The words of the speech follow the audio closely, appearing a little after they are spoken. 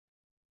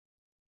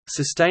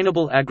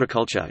Sustainable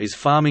agriculture is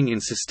farming in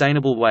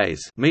sustainable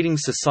ways, meeting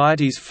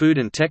society's food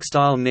and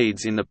textile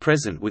needs in the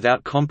present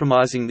without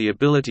compromising the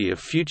ability of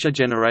future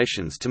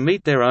generations to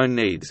meet their own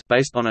needs,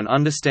 based on an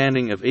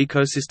understanding of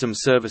ecosystem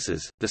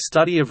services, the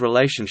study of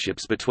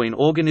relationships between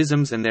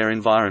organisms and their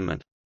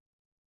environment.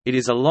 It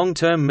is a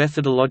long-term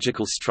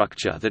methodological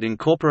structure that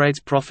incorporates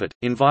profit,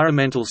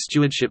 environmental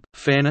stewardship,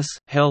 fairness,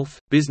 health,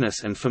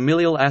 business and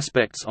familial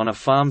aspects on a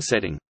farm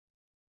setting.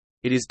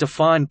 It is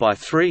defined by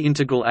three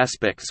integral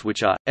aspects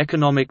which are,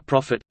 economic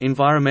profit,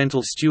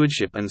 environmental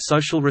stewardship and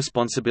social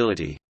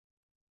responsibility.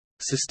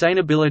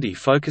 Sustainability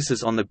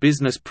focuses on the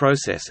business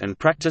process and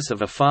practice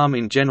of a farm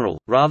in general,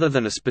 rather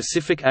than a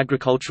specific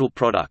agricultural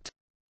product.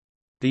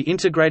 The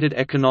integrated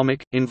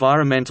economic,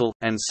 environmental,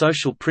 and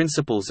social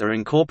principles are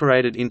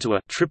incorporated into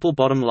a triple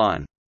bottom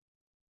line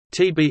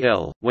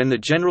 (TBL) when the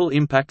general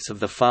impacts of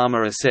the farm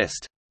are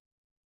assessed.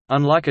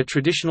 Unlike a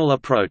traditional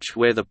approach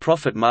where the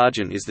profit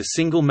margin is the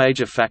single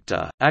major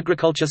factor,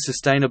 agriculture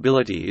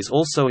sustainability is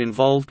also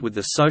involved with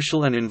the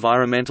social and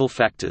environmental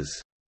factors.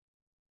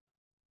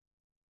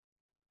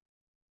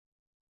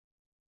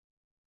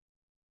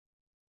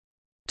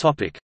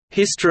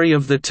 History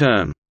of the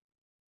term.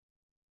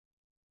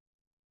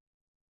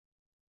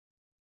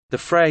 The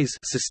phrase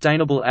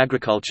sustainable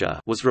agriculture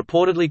was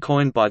reportedly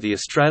coined by the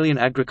Australian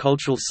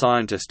agricultural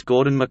scientist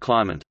Gordon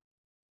MacClymont.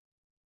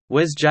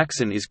 Wes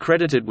Jackson is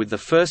credited with the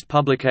first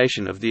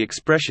publication of the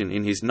expression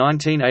in his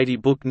 1980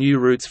 book New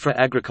Roots for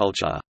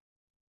Agriculture.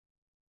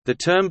 The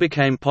term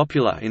became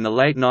popular in the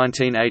late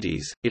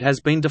 1980s. It has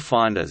been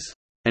defined as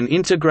an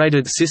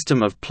integrated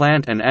system of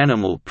plant and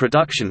animal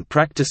production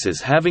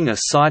practices having a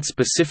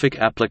site-specific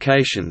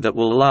application that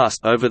will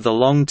last over the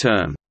long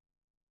term.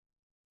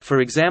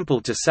 For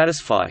example, to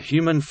satisfy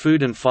human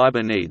food and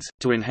fiber needs,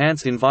 to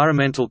enhance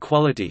environmental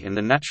quality and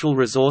the natural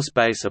resource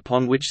base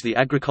upon which the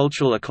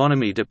agricultural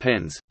economy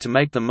depends, to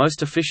make the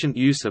most efficient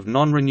use of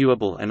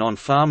non-renewable and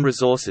on-farm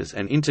resources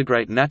and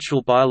integrate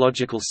natural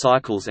biological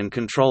cycles and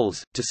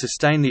controls, to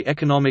sustain the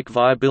economic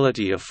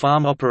viability of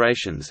farm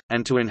operations,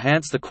 and to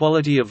enhance the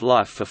quality of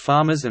life for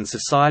farmers and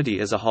society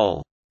as a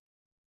whole.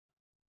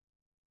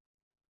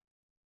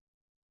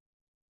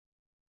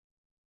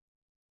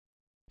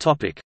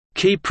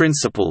 Key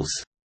principles.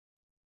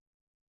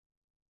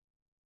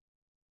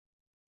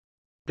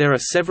 There are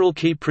several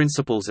key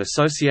principles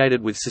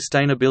associated with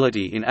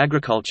sustainability in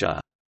agriculture.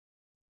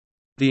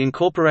 The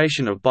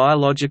incorporation of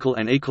biological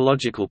and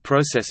ecological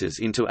processes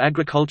into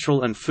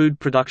agricultural and food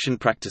production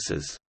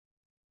practices.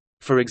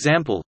 For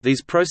example,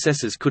 these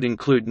processes could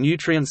include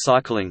nutrient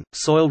cycling,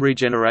 soil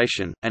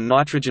regeneration, and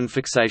nitrogen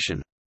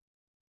fixation.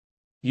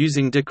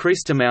 Using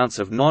decreased amounts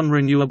of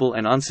non-renewable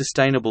and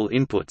unsustainable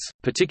inputs,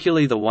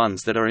 particularly the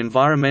ones that are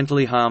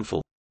environmentally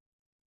harmful.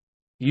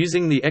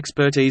 Using the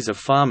expertise of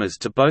farmers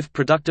to both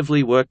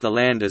productively work the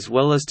land as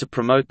well as to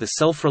promote the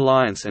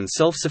self-reliance and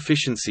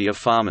self-sufficiency of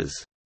farmers.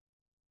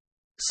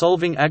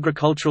 Solving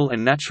agricultural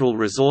and natural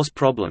resource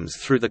problems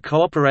through the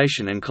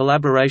cooperation and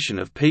collaboration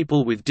of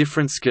people with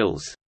different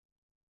skills.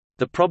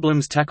 The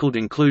problems tackled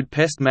include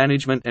pest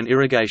management and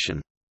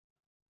irrigation.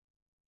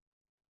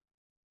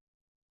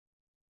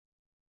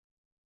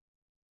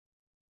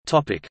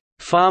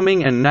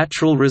 Farming and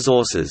natural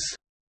resources.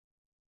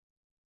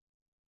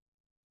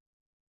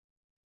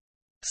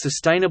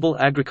 Sustainable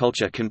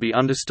agriculture can be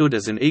understood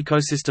as an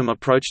ecosystem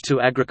approach to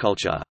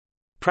agriculture.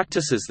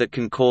 Practices that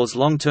can cause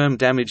long-term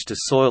damage to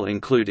soil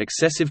include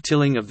excessive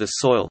tilling of the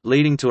soil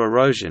leading to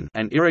erosion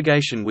and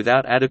irrigation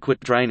without adequate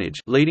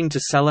drainage leading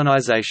to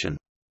salinization.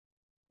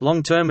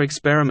 Long-term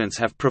experiments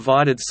have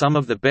provided some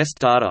of the best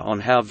data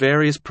on how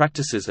various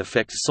practices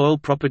affect soil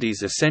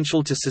properties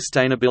essential to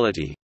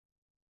sustainability.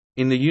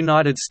 In the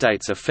United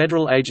States, a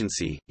federal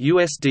agency,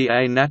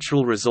 USDA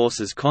Natural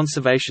Resources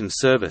Conservation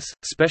Service,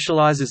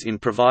 specializes in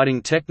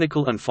providing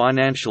technical and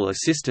financial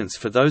assistance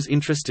for those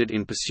interested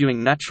in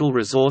pursuing natural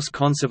resource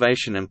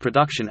conservation and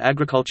production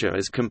agriculture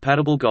as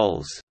compatible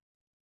goals.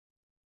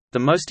 The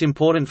most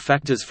important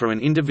factors for an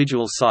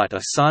individual site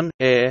are sun,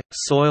 air,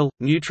 soil,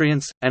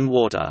 nutrients, and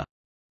water.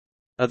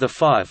 Of the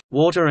five,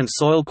 water and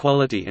soil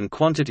quality and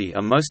quantity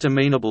are most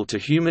amenable to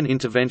human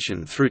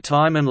intervention through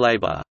time and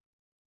labor.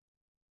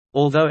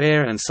 Although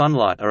air and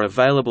sunlight are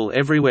available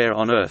everywhere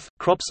on Earth,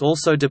 crops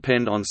also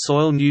depend on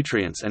soil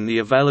nutrients and the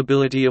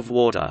availability of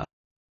water.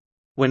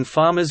 When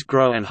farmers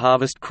grow and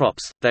harvest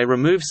crops, they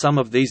remove some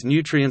of these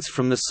nutrients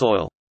from the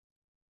soil.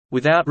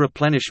 Without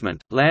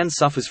replenishment, land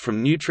suffers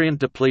from nutrient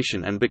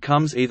depletion and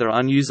becomes either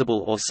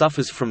unusable or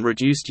suffers from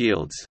reduced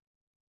yields.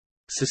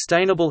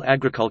 Sustainable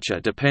agriculture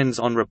depends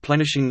on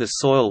replenishing the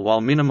soil while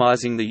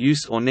minimizing the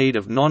use or need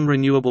of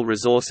non-renewable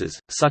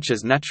resources, such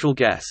as natural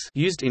gas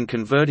used in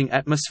converting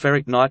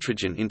atmospheric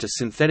nitrogen into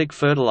synthetic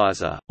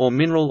fertilizer, or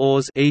mineral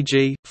ores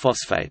e.g.,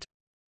 phosphate.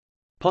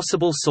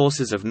 Possible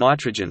sources of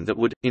nitrogen that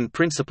would, in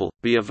principle,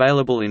 be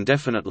available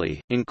indefinitely,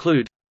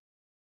 include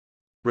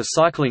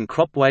recycling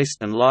crop waste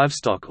and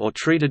livestock or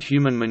treated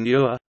human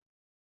manure,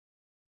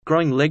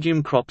 growing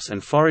legume crops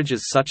and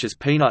forages such as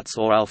peanuts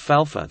or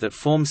alfalfa that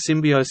form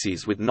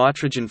symbioses with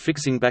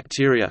nitrogen-fixing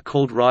bacteria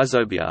called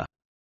rhizobia,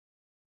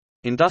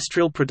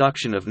 Industrial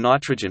production of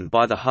nitrogen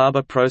by the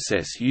Haber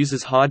process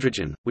uses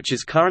hydrogen, which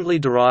is currently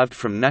derived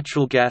from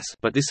natural gas,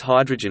 but this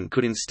hydrogen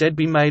could instead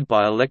be made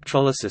by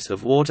electrolysis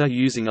of water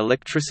using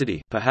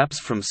electricity,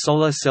 perhaps from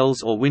solar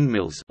cells or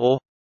windmills, or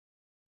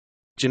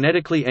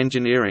genetically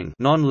engineering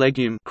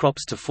non-legume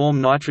crops to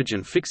form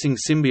nitrogen-fixing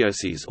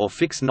symbioses or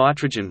fix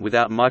nitrogen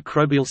without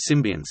microbial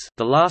symbionts.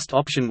 The last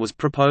option was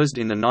proposed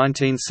in the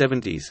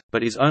 1970s,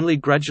 but is only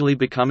gradually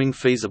becoming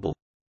feasible.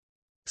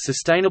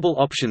 Sustainable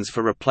options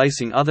for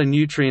replacing other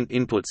nutrient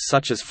inputs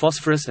such as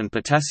phosphorus and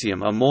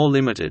potassium are more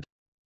limited.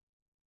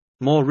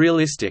 More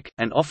realistic,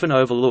 and often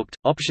overlooked,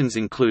 options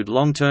include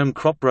long-term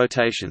crop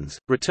rotations,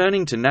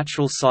 returning to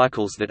natural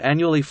cycles that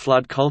annually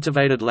flood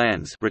cultivated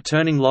lands,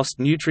 returning lost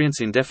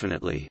nutrients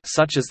indefinitely,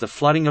 such as the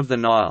flooding of the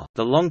Nile,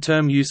 the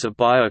long-term use of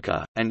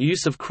biochar, and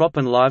use of crop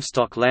and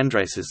livestock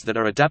landraces that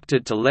are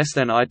adapted to less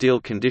than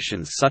ideal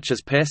conditions such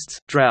as pests,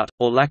 drought,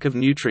 or lack of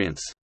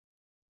nutrients.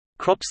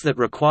 Crops that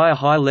require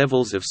high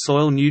levels of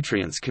soil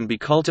nutrients can be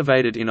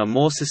cultivated in a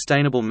more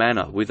sustainable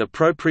manner with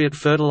appropriate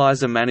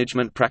fertilizer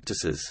management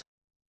practices.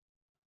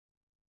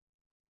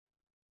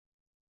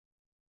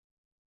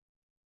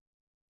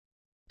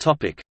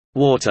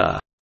 Water.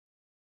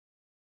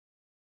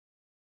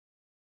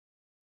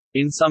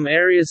 In some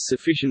areas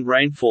sufficient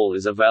rainfall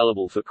is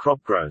available for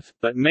crop growth,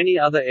 but many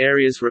other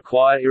areas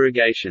require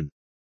irrigation.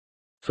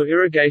 For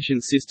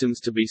irrigation systems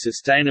to be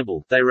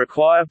sustainable, they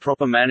require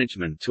proper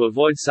management to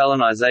avoid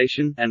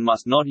salinization, and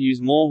must not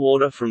use more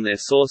water from their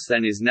source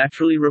than is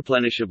naturally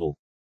replenishable.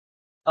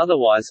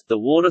 Otherwise, the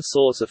water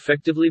source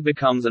effectively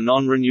becomes a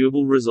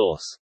non-renewable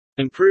resource.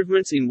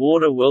 Improvements in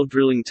water well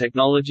drilling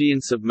technology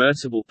and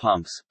submersible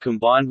pumps,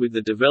 combined with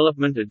the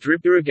development of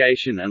drip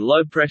irrigation and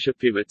low-pressure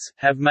pivots,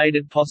 have made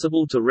it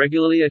possible to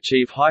regularly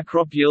achieve high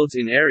crop yields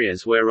in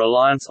areas where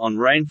reliance on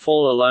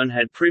rainfall alone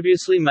had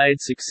previously made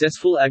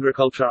successful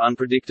agriculture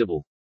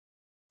unpredictable.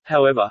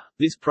 However,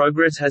 this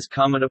progress has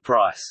come at a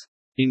price.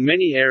 In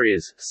many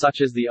areas,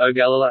 such as the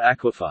Ogallala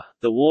Aquifer,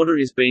 the water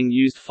is being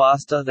used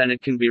faster than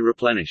it can be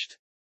replenished.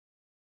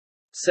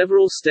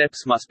 Several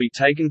steps must be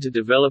taken to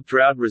develop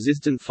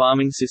drought-resistant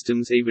farming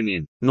systems even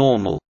in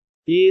normal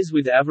years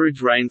with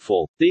average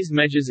rainfall. These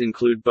measures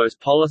include both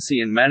policy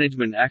and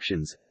management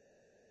actions,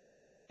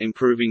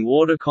 improving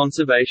water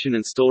conservation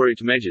and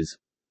storage measures,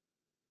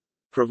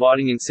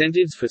 providing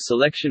incentives for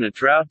selection of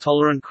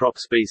drought-tolerant crop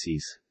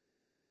species,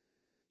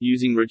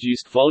 using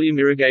reduced volume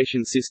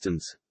irrigation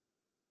systems,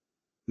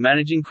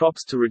 managing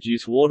crops to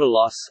reduce water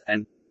loss,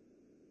 and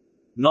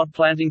not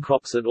planting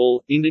crops at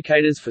all.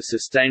 Indicators for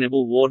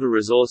sustainable water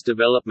resource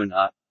development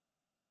are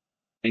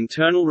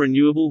internal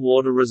renewable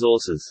water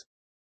resources.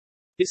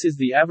 This is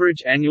the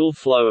average annual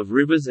flow of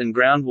rivers and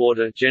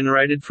groundwater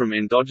generated from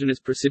endogenous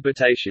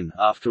precipitation,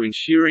 after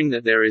ensuring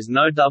that there is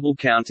no double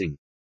counting.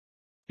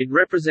 It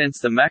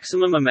represents the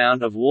maximum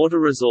amount of water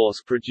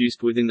resource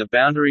produced within the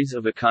boundaries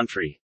of a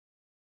country.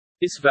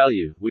 This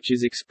value, which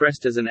is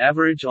expressed as an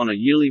average on a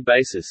yearly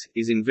basis,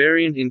 is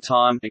invariant in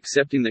time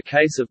except in the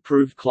case of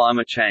proved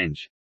climate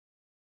change.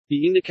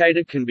 The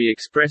indicator can be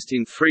expressed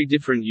in three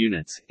different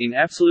units: in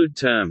absolute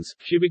terms,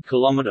 cubic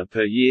kilometer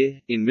per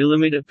year; in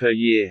millimeter per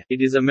year,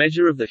 it is a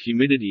measure of the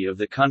humidity of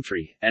the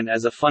country; and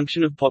as a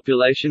function of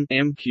population,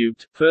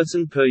 m3,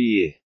 person per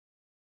year.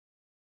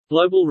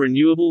 Global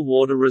renewable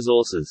water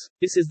resources.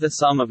 This is the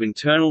sum of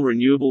internal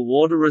renewable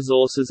water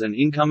resources and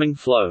incoming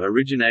flow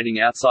originating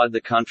outside the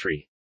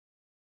country.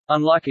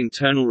 Unlike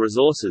internal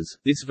resources,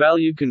 this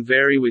value can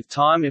vary with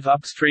time if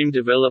upstream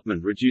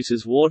development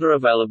reduces water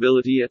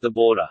availability at the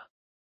border.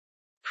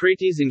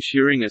 Treaties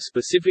ensuring a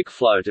specific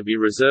flow to be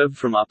reserved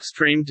from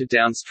upstream to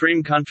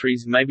downstream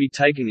countries may be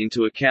taken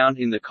into account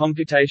in the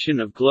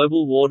computation of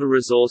global water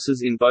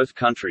resources in both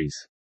countries.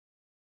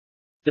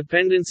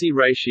 Dependency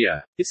ratio.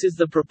 This is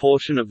the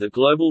proportion of the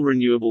global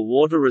renewable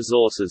water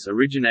resources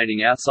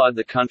originating outside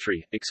the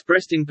country,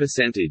 expressed in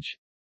percentage.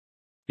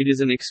 It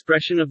is an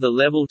expression of the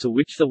level to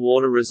which the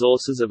water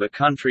resources of a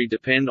country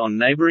depend on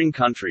neighboring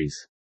countries.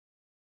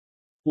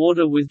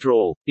 Water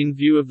withdrawal. In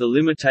view of the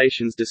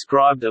limitations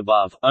described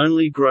above,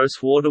 only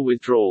gross water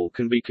withdrawal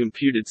can be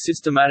computed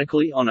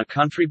systematically on a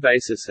country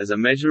basis as a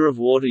measure of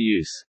water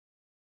use.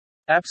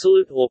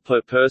 Absolute or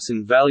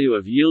per-person value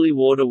of yearly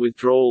water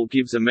withdrawal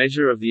gives a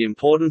measure of the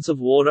importance of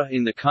water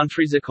in the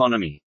country's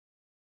economy.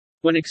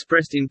 When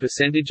expressed in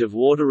percentage of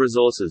water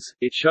resources,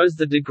 it shows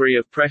the degree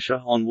of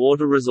pressure on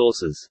water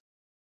resources.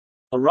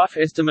 A rough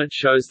estimate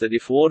shows that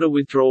if water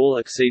withdrawal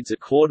exceeds a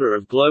quarter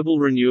of global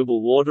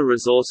renewable water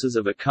resources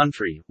of a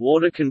country,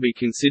 water can be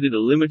considered a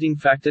limiting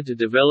factor to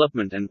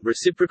development and,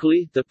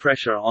 reciprocally, the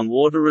pressure on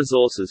water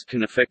resources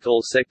can affect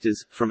all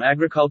sectors, from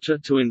agriculture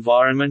to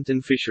environment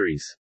and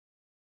fisheries.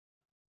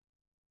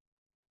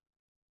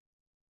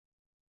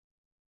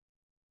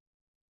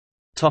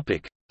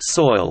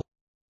 Soil.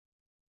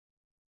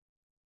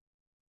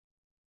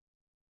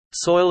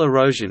 Soil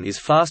erosion is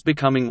fast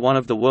becoming one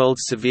of the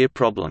world's severe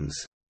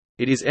problems.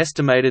 It is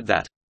estimated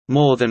that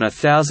more than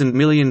 1,000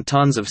 million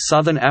tons of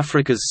southern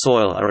Africa's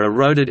soil are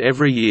eroded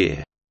every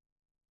year.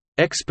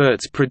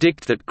 Experts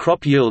predict that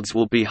crop yields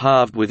will be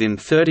halved within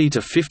 30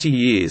 to 50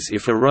 years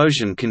if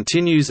erosion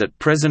continues at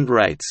present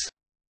rates.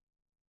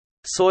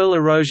 Soil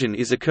erosion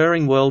is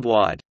occurring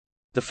worldwide.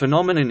 The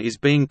phenomenon is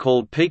being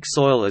called peak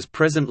soil as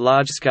present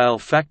large-scale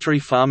factory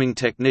farming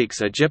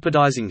techniques are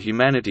jeopardizing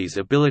humanity's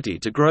ability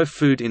to grow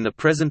food in the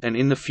present and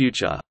in the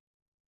future.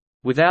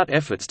 Without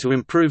efforts to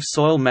improve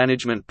soil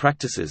management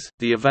practices,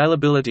 the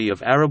availability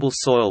of arable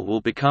soil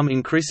will become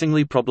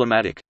increasingly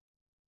problematic.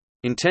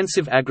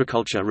 Intensive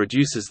agriculture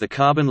reduces the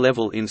carbon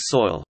level in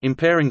soil,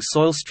 impairing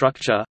soil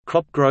structure,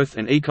 crop growth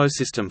and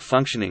ecosystem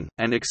functioning,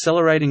 and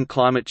accelerating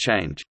climate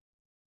change.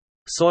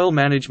 Soil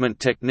management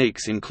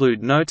techniques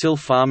include no-till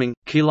farming,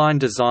 keyline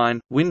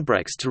design,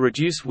 windbreaks to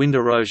reduce wind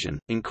erosion,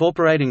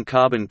 incorporating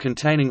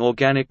carbon-containing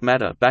organic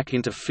matter back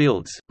into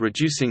fields,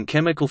 reducing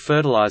chemical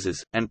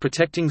fertilizers, and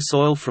protecting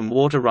soil from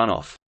water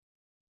runoff.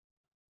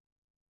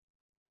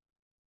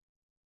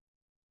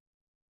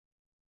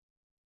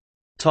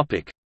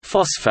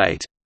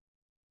 Phosphate.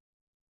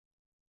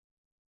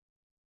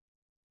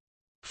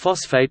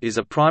 Phosphate is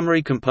a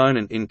primary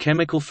component in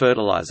chemical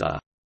fertilizer.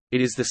 It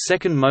is the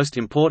second most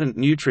important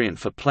nutrient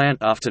for plant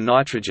after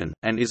nitrogen,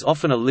 and is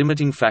often a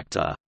limiting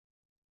factor.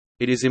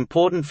 It is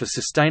important for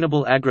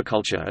sustainable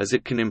agriculture as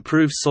it can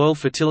improve soil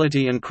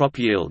fertility and crop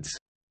yields.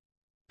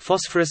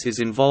 Phosphorus is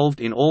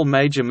involved in all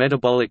major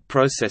metabolic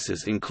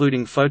processes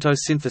including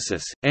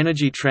photosynthesis,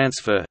 energy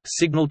transfer,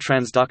 signal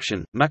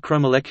transduction,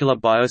 macromolecular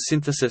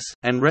biosynthesis,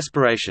 and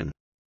respiration.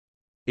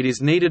 It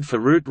is needed for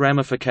root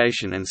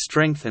ramification and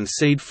strength and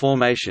seed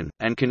formation,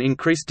 and can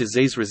increase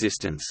disease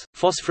resistance.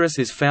 Phosphorus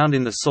is found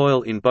in the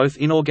soil in both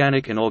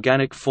inorganic and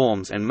organic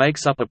forms and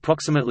makes up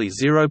approximately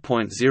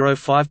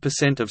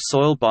 0.05% of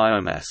soil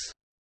biomass.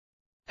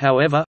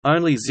 However,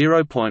 only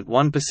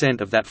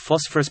 0.1% of that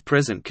phosphorus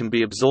present can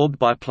be absorbed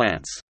by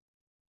plants.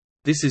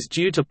 This is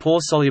due to poor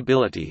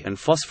solubility and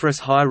phosphorus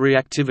high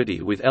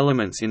reactivity with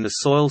elements in the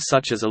soil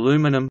such as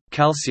aluminum,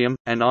 calcium,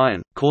 and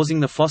iron, causing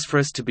the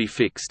phosphorus to be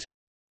fixed.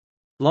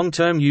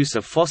 Long-term use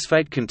of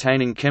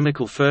phosphate-containing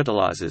chemical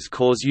fertilizers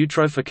cause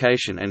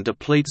eutrophication and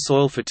deplete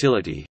soil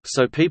fertility,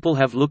 so people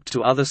have looked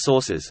to other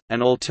sources.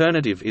 An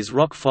alternative is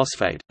rock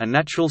phosphate, a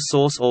natural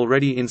source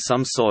already in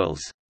some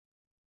soils.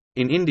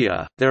 In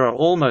India, there are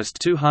almost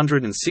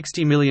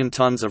 260 million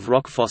tons of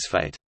rock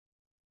phosphate.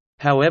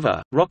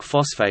 However, rock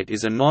phosphate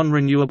is a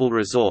non-renewable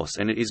resource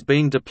and it is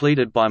being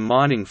depleted by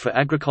mining for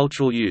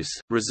agricultural use.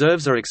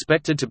 Reserves are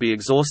expected to be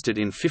exhausted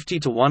in 50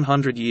 to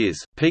 100 years.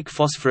 Peak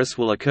phosphorus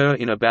will occur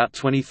in about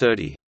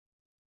 2030.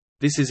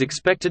 This is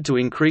expected to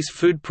increase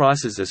food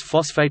prices as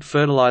phosphate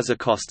fertilizer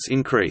costs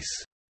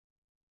increase.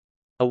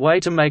 A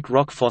way to make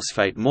rock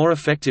phosphate more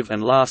effective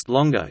and last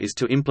longer is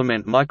to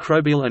implement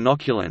microbial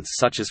inoculants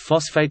such as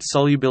phosphate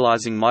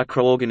solubilizing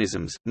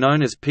microorganisms,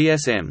 known as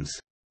PSMs.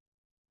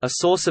 A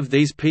source of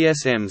these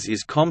PSMs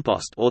is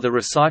compost or the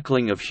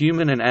recycling of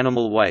human and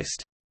animal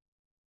waste.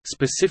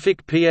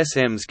 Specific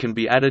PSMs can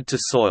be added to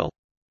soil.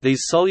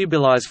 These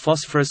solubilize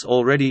phosphorus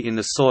already in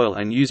the soil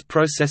and use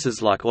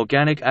processes like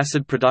organic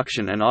acid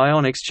production and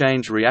ion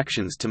exchange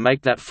reactions to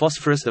make that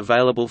phosphorus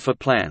available for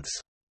plants.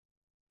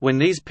 When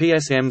these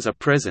PSMs are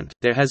present,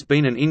 there has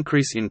been an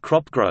increase in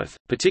crop growth,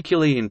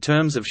 particularly in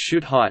terms of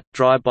shoot height,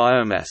 dry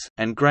biomass,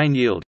 and grain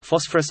yield.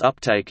 Phosphorus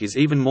uptake is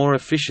even more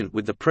efficient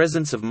with the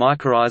presence of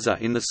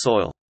mycorrhiza in the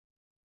soil.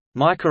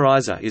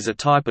 Mycorrhiza is a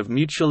type of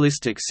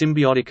mutualistic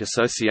symbiotic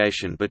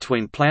association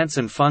between plants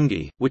and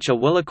fungi, which are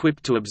well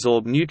equipped to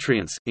absorb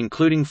nutrients,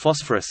 including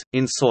phosphorus,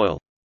 in soil.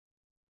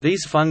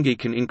 These fungi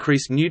can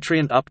increase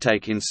nutrient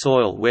uptake in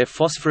soil where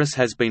phosphorus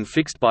has been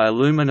fixed by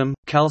aluminum,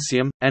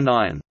 calcium, and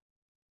iron.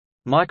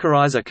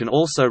 Mycorrhiza can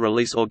also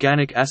release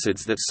organic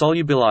acids that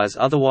solubilize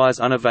otherwise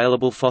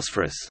unavailable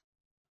phosphorus.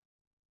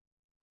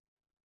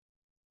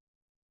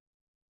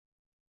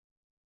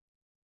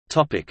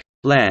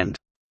 Land.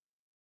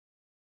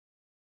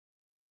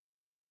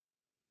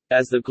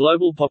 As the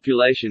global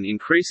population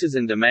increases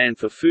and demand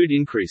for food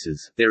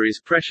increases, there is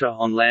pressure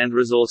on land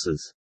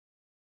resources.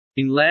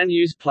 In land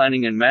use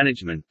planning and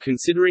management,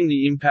 considering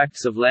the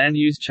impacts of land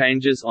use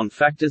changes on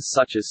factors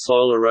such as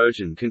soil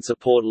erosion can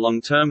support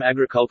long-term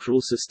agricultural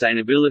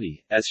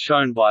sustainability, as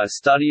shown by a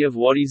study of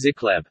Wadi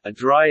Ziklab, a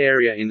dry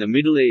area in the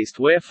Middle East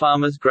where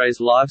farmers graze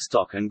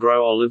livestock and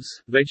grow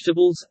olives,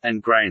 vegetables,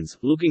 and grains.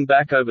 Looking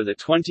back over the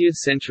 20th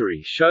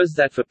century shows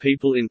that for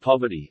people in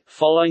poverty,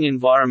 following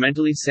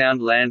environmentally sound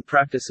land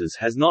practices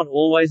has not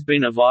always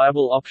been a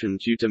viable option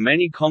due to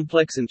many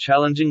complex and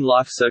challenging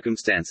life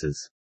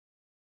circumstances.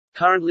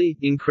 Currently,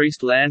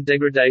 increased land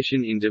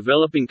degradation in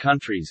developing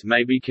countries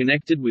may be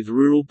connected with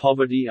rural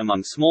poverty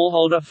among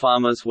smallholder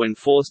farmers when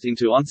forced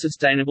into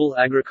unsustainable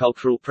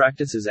agricultural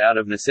practices out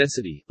of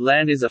necessity.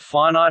 Land is a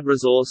finite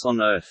resource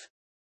on Earth.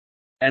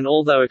 And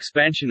although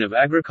expansion of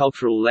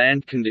agricultural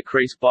land can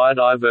decrease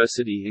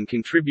biodiversity and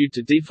contribute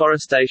to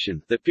deforestation,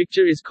 the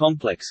picture is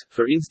complex.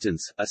 For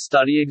instance, a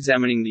study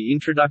examining the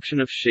introduction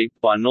of sheep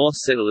by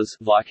Norse settlers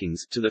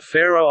Vikings to the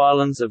Faroe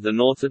Islands of the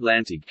North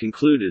Atlantic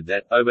concluded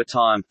that, over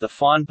time, the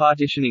fine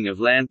partitioning of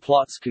land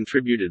plots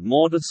contributed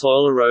more to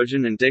soil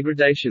erosion and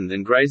degradation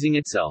than grazing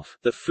itself.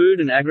 The Food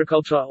and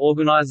Agriculture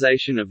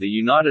Organization of the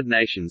United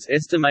Nations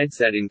estimates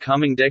that in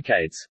coming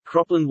decades,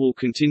 cropland will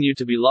continue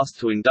to be lost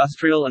to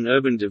industrial and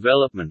urban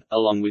development,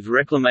 along with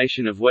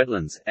reclamation of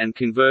wetlands, and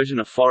conversion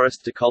of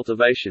forest to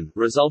cultivation,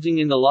 resulting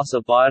in the loss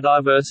of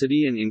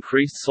biodiversity and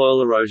increased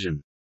soil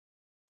erosion.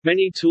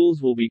 Many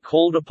tools will be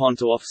called upon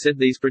to offset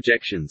these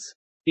projections.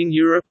 In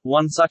Europe,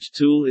 one such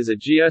tool is a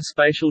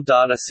geospatial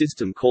data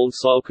system called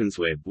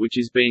SoilConsWeb, which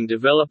is being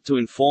developed to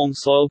inform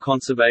soil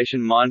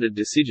conservation-minded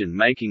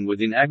decision-making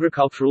within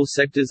agricultural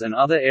sectors and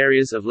other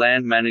areas of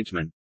land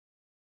management.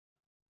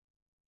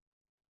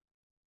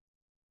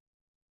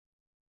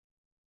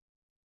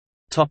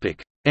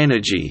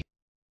 Energy.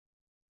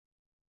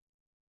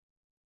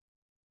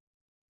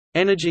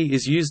 Energy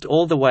is used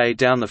all the way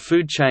down the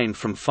food chain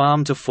from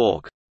farm to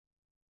fork.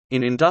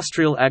 In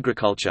industrial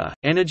agriculture,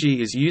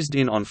 energy is used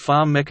in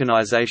on-farm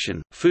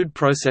mechanization, food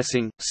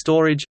processing,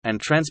 storage, and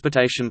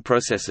transportation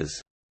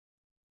processes.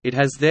 It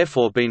has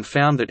therefore been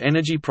found that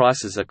energy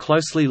prices are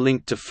closely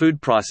linked to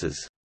food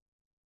prices.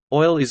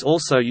 Oil is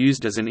also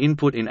used as an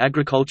input in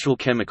agricultural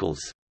chemicals.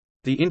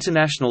 The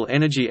International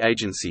Energy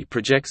Agency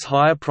projects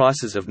higher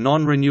prices of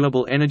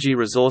non-renewable energy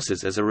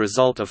resources as a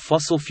result of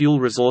fossil fuel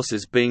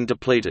resources being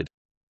depleted.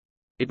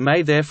 It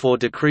may therefore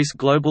decrease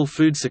global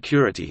food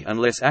security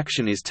unless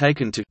action is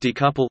taken to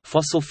decouple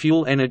fossil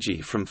fuel energy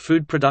from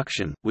food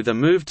production, with a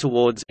move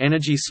towards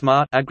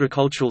energy-smart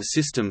agricultural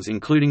systems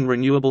including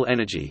renewable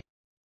energy.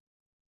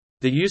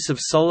 The use of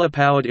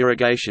solar-powered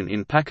irrigation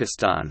in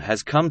Pakistan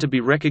has come to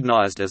be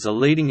recognized as a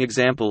leading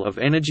example of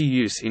energy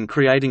use in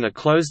creating a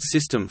closed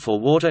system for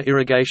water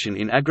irrigation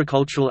in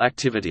agricultural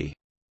activity.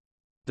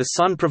 The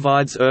sun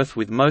provides Earth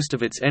with most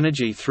of its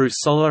energy through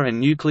solar and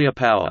nuclear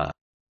power.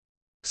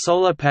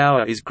 Solar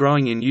power is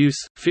growing in use,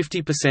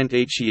 50%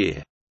 each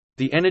year.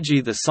 The energy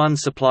the sun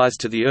supplies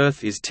to the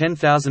Earth is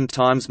 10,000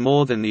 times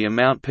more than the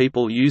amount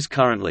people use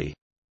currently.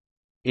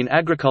 In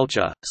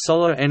agriculture,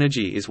 solar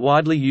energy is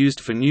widely used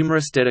for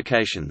numerous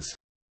dedications.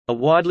 A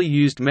widely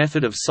used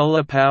method of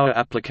solar power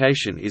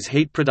application is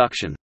heat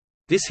production.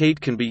 This heat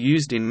can be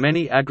used in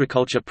many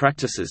agriculture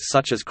practices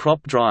such as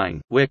crop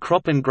drying, where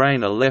crop and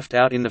grain are left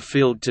out in the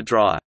field to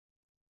dry.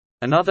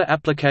 Another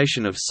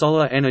application of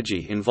solar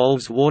energy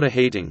involves water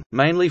heating,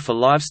 mainly for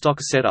livestock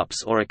setups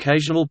or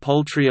occasional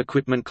poultry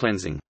equipment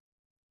cleansing.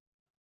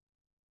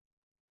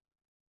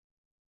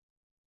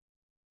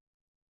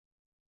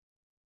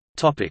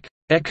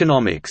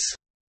 Economics.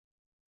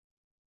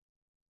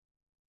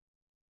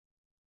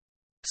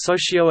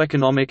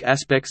 Socio-economic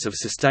aspects of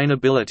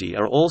sustainability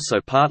are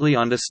also partly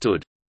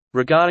understood.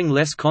 Regarding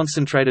less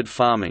concentrated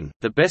farming,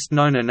 the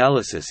best-known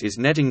analysis is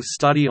Netting's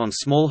study on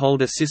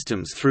smallholder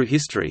systems through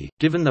history.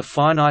 Given the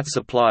finite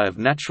supply of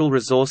natural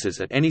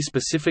resources at any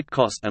specific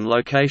cost and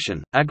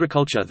location,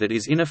 agriculture that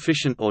is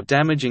inefficient or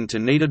damaging to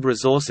needed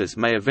resources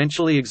may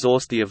eventually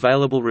exhaust the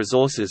available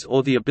resources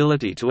or the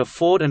ability to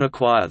afford and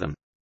acquire them.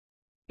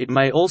 It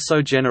may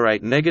also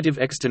generate negative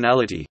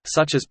externality,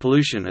 such as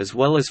pollution, as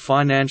well as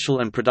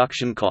financial and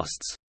production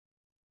costs.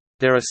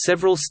 There are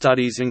several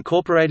studies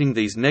incorporating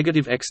these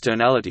negative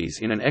externalities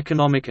in an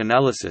economic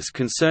analysis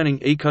concerning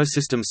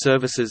ecosystem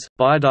services,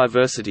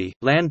 biodiversity,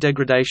 land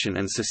degradation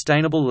and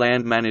sustainable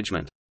land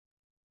management.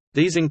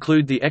 These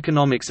include the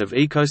Economics of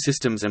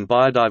Ecosystems and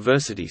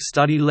Biodiversity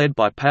study led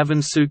by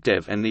Pavan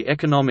Sukhdev and the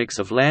Economics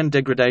of Land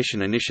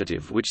Degradation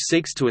initiative, which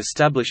seeks to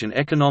establish an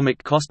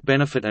economic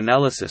cost-benefit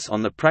analysis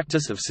on the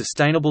practice of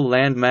sustainable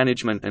land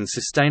management and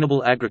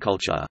sustainable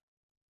agriculture.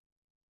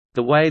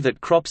 The way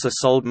that crops are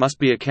sold must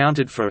be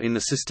accounted for in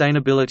the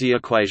sustainability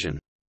equation.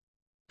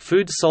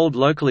 Food sold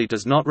locally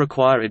does not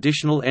require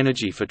additional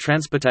energy for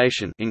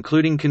transportation,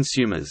 including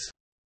consumers.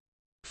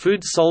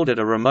 Food sold at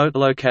a remote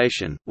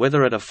location,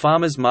 whether at a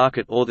farmer's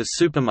market or the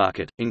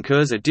supermarket,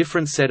 incurs a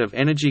different set of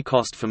energy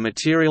cost for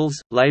materials,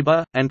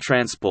 labor, and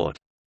transport.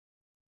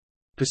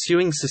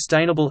 Pursuing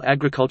sustainable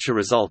agriculture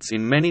results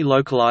in many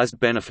localized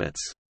benefits.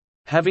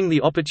 Having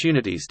the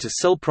opportunities to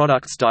sell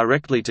products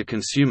directly to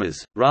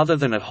consumers, rather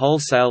than at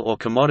wholesale or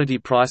commodity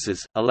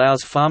prices,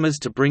 allows farmers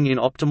to bring in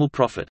optimal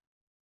profit.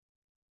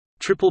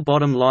 Triple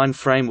bottom line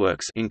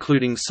frameworks,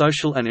 including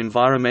social and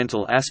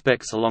environmental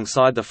aspects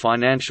alongside the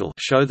financial,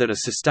 show that a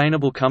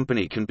sustainable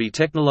company can be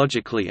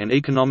technologically and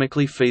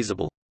economically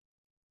feasible.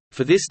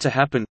 For this to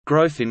happen,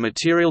 growth in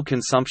material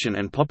consumption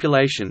and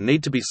population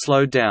need to be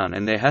slowed down,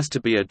 and there has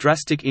to be a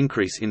drastic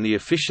increase in the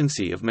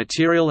efficiency of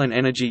material and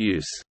energy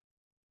use.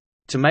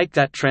 To make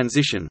that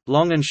transition,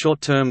 long and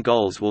short-term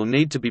goals will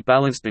need to be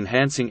balanced,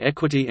 enhancing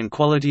equity and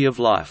quality of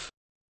life.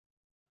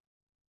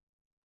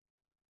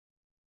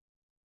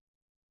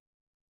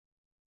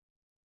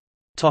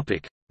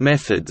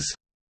 Methods.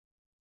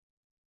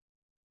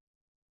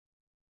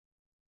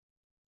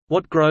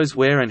 What grows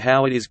where and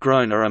how it is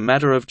grown are a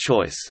matter of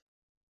choice.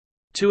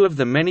 Two of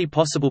the many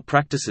possible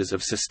practices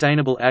of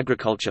sustainable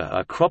agriculture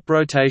are crop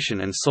rotation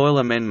and soil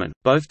amendment,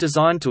 both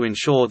designed to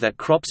ensure that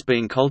crops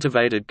being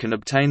cultivated can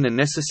obtain the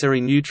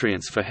necessary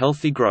nutrients for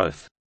healthy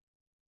growth.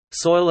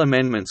 Soil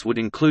amendments would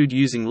include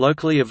using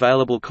locally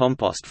available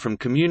compost from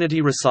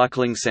community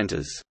recycling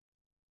centers.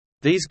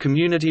 These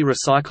community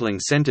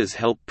recycling centers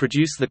help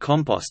produce the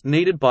compost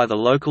needed by the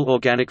local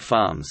organic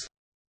farms.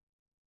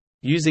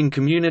 Using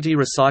community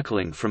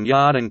recycling from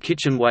yard and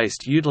kitchen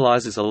waste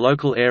utilizes a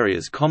local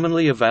area's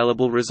commonly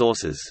available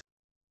resources.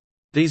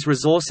 These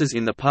resources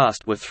in the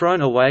past were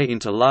thrown away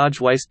into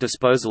large waste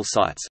disposal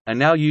sites, are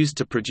now used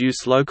to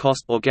produce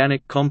low-cost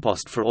organic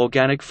compost for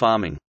organic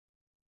farming.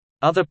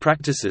 Other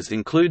practices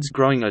includes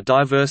growing a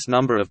diverse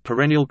number of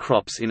perennial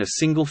crops in a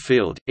single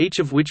field, each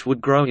of which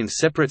would grow in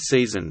separate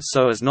seasons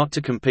so as not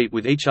to compete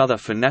with each other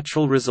for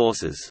natural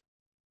resources.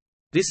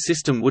 This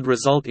system would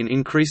result in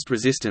increased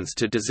resistance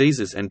to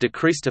diseases and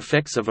decreased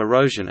effects of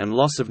erosion and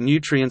loss of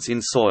nutrients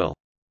in soil.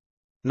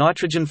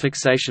 Nitrogen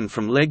fixation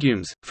from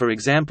legumes, for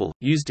example,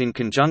 used in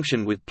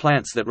conjunction with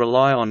plants that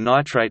rely on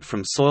nitrate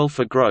from soil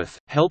for growth,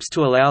 helps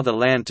to allow the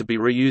land to be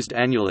reused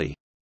annually.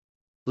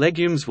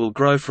 Legumes will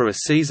grow for a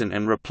season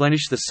and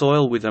replenish the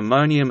soil with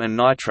ammonium and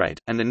nitrate,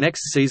 and the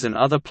next season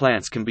other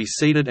plants can be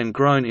seeded and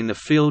grown in the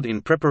field in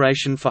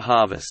preparation for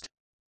harvest.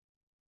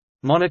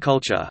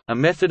 Monoculture, a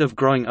method of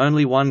growing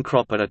only one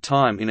crop at a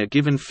time in a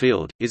given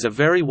field, is a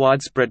very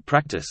widespread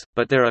practice,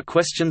 but there are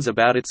questions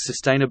about its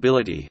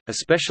sustainability,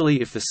 especially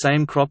if the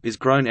same crop is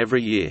grown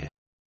every year.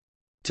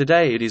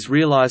 Today it is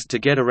realized to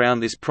get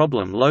around this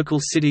problem local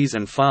cities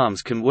and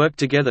farms can work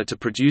together to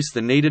produce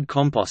the needed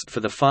compost for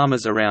the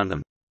farmers around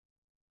them.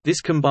 This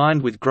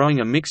combined with growing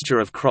a mixture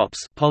of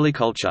crops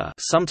polyculture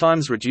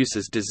sometimes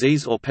reduces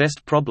disease or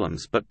pest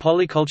problems, but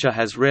polyculture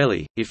has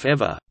rarely, if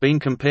ever, been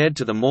compared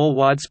to the more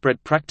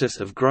widespread practice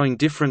of growing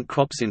different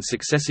crops in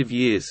successive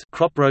years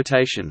crop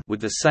rotation with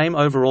the same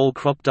overall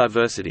crop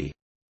diversity.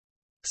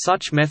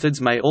 Such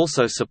methods may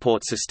also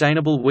support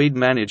sustainable weed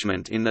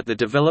management in that the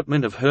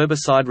development of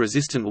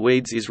herbicide-resistant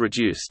weeds is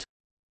reduced.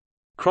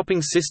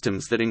 Cropping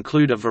systems that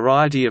include a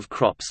variety of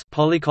crops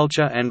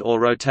polyculture and/or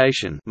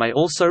rotation may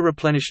also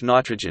replenish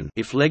nitrogen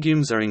if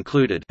legumes are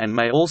included and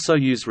may also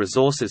use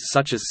resources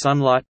such as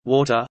sunlight,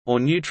 water, or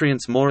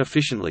nutrients more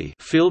efficiently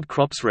field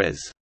crops res.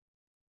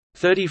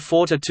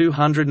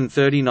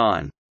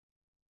 34–239.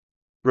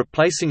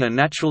 Replacing a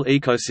natural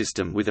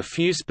ecosystem with a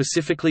few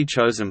specifically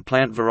chosen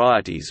plant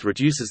varieties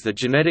reduces the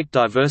genetic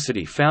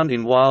diversity found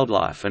in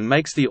wildlife and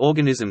makes the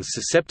organisms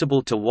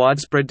susceptible to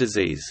widespread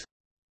disease.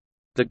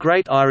 The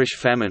Great Irish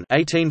Famine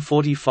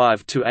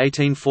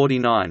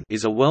 (1845–1849)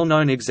 is a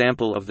well-known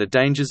example of the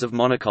dangers of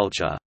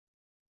monoculture.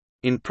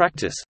 In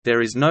practice,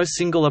 there is no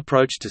single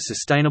approach to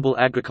sustainable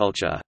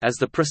agriculture, as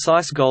the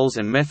precise goals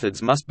and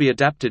methods must be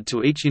adapted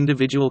to each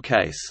individual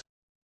case.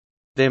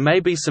 There may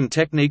be some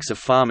techniques of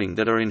farming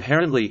that are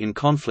inherently in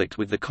conflict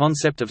with the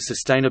concept of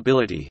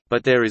sustainability,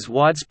 but there is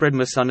widespread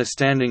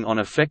misunderstanding on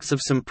effects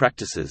of some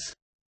practices.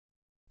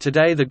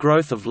 Today the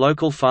growth of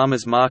local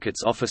farmers'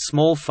 markets offer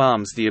small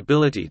farms the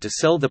ability to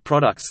sell the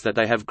products that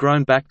they have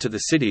grown back to the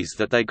cities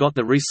that they got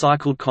the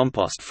recycled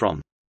compost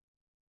from.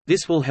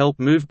 This will help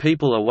move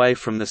people away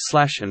from the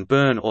slash and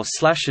burn or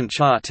slash and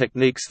char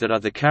techniques that are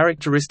the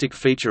characteristic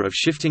feature of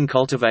shifting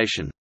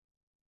cultivation.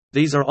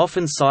 These are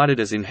often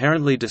cited as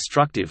inherently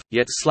destructive,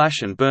 yet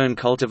slash and burn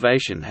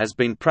cultivation has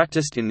been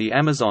practiced in the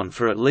Amazon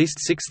for at least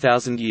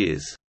 6,000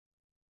 years.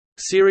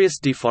 Serious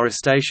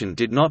deforestation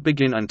did not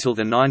begin until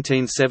the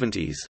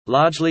 1970s,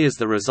 largely as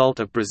the result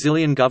of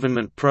Brazilian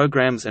government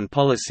programs and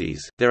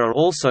policies. There are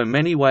also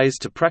many ways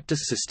to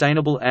practice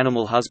sustainable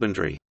animal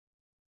husbandry.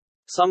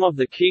 Some of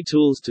the key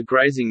tools to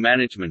grazing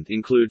management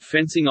include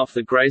fencing off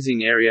the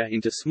grazing area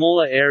into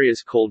smaller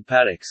areas called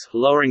paddocks,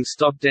 lowering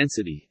stock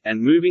density,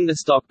 and moving the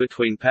stock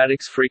between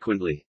paddocks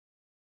frequently.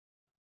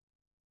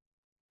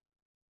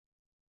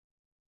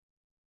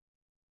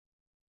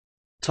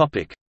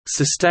 Topic: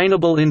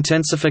 Sustainable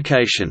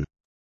intensification.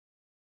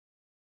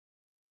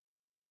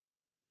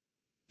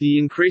 The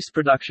increased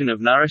production of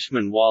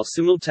nourishment while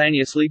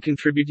simultaneously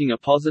contributing a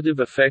positive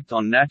effect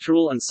on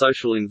natural and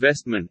social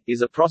investment,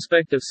 is a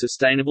prospect of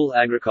sustainable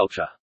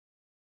agriculture.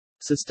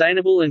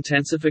 Sustainable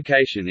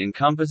intensification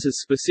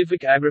encompasses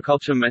specific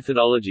agriculture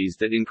methodologies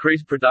that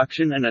increase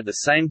production and at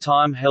the same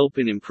time help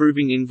in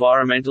improving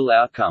environmental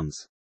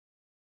outcomes.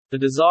 The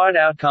desired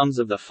outcomes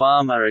of the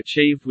farm are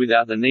achieved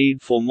without the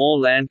need for more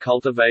land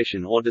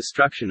cultivation or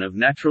destruction of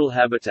natural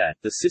habitat.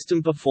 The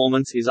system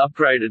performance is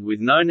upgraded with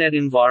no net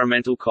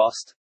environmental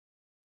cost.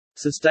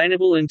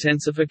 Sustainable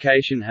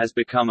intensification has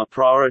become a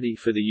priority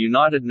for the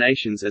United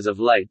Nations as of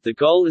late. The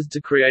goal is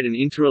to create an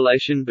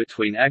interrelation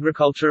between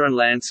agriculture and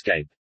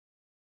landscape.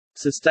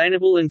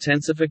 Sustainable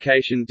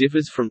intensification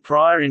differs from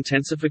prior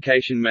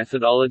intensification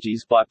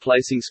methodologies by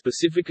placing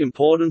specific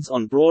importance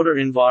on broader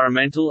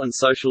environmental and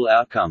social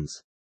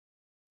outcomes.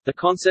 The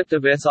concept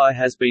of SI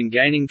has been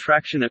gaining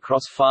traction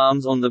across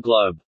farms on the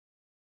globe.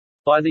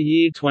 By the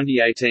year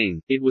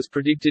 2018, it was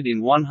predicted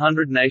in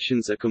 100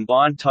 nations a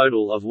combined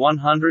total of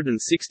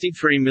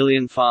 163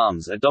 million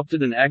farms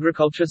adopted an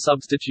agriculture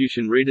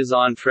substitution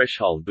redesign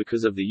threshold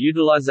because of the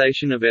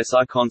utilization of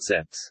SI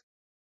concepts.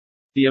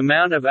 The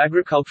amount of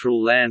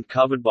agricultural land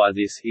covered by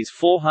this is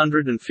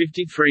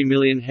 453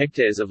 million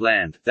hectares of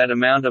land. That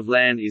amount of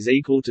land is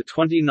equal to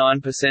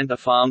 29% of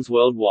farms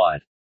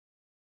worldwide.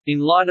 In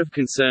light of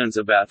concerns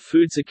about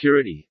food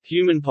security,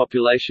 human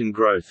population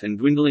growth and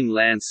dwindling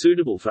land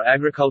suitable for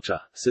agriculture,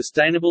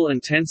 sustainable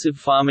intensive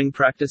farming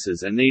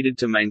practices are needed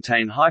to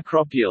maintain high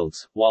crop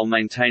yields, while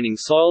maintaining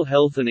soil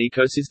health and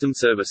ecosystem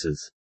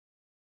services.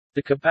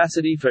 The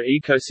capacity for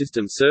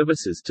ecosystem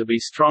services to be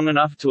strong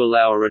enough to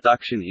allow a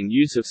reduction in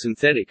use of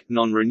synthetic,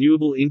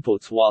 non-renewable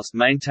inputs whilst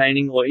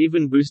maintaining or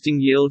even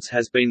boosting yields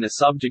has been the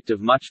subject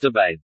of much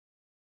debate.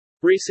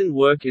 Recent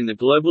work in the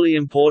globally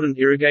important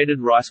irrigated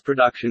rice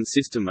production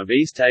system of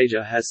East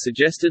Asia has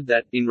suggested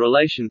that, in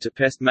relation to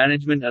pest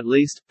management at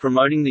least,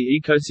 promoting the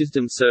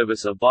ecosystem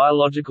service of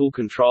biological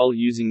control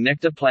using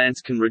nectar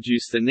plants can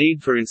reduce the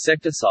need for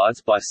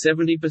insecticides by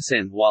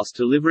 70% whilst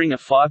delivering a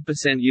 5%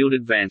 yield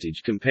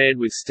advantage compared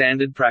with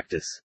standard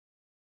practice.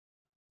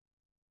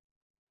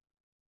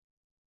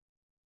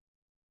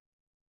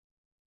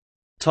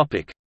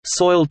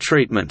 Soil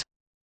treatment.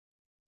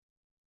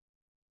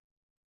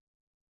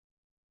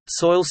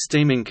 Soil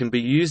steaming can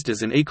be used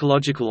as an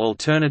ecological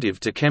alternative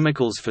to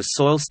chemicals for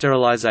soil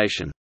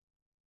sterilization.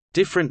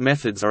 Different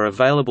methods are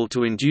available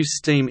to induce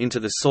steam into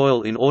the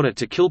soil in order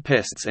to kill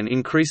pests and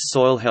increase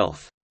soil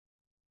health.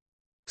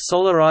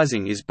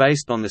 Solarizing is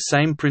based on the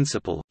same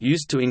principle,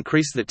 used to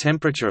increase the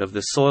temperature of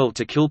the soil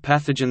to kill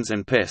pathogens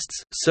and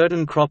pests.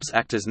 Certain crops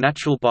act as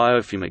natural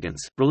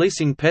biofumigants,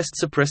 releasing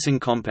pest-suppressing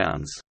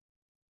compounds.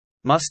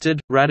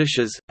 Mustard,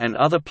 radishes, and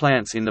other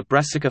plants in the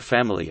Brassica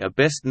family are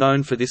best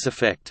known for this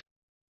effect.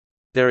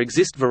 There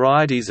exist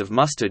varieties of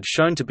mustard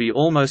shown to be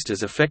almost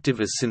as effective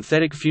as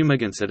synthetic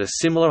fumigants at a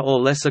similar or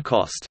lesser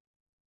cost.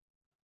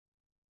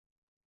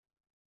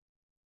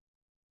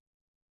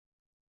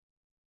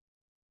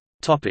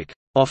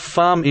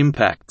 Off-farm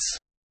impacts.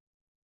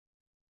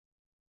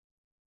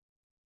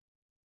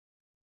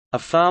 A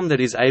farm that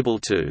is able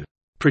to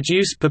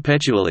produce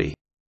perpetually,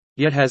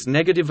 yet has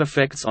negative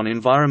effects on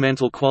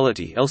environmental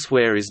quality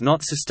elsewhere is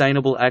not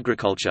sustainable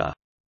agriculture.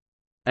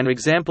 An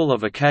example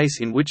of a case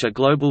in which a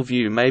global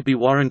view may be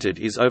warranted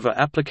is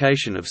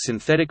over-application of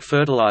synthetic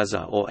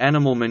fertilizer or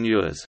animal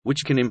manures,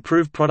 which can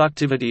improve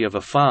productivity of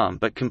a farm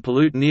but can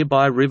pollute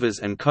nearby rivers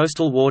and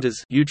coastal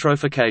waters.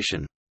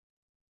 Eutrophication.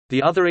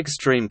 The other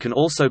extreme can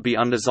also be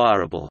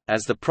undesirable,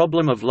 as the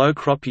problem of low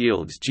crop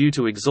yields due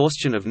to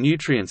exhaustion of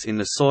nutrients in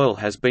the soil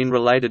has been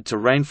related to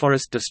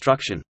rainforest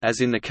destruction,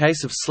 as in the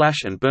case of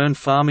slash-and-burn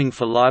farming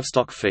for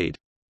livestock feed.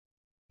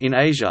 In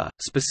Asia,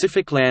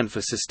 specific land for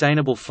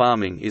sustainable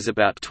farming is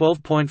about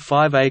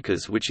 12.5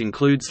 acres, which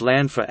includes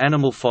land for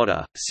animal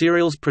fodder,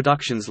 cereals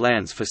productions,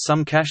 lands for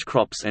some cash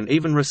crops, and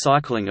even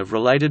recycling of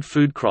related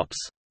food crops.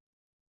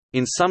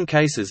 In some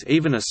cases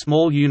even a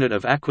small unit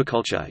of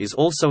aquaculture is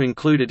also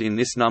included in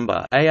this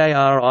number.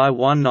 AARI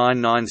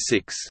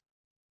 1996.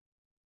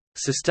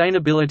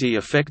 Sustainability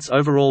affects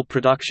overall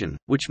production,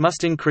 which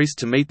must increase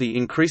to meet the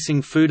increasing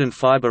food and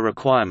fiber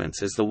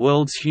requirements as the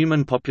world's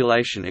human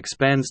population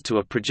expands to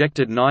a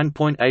projected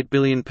 9.8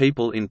 billion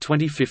people in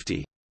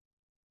 2050.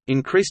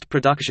 Increased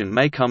production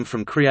may come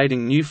from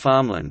creating new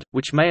farmland,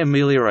 which may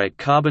ameliorate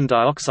carbon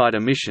dioxide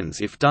emissions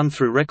if done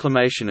through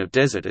reclamation of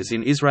desert as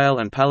in Israel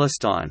and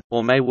Palestine,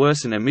 or may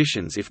worsen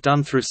emissions if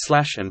done through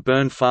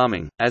slash-and-burn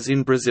farming, as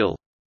in Brazil.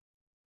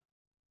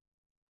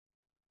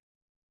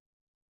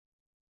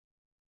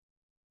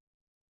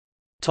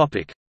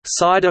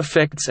 Side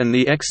effects and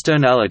the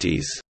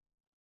externalities.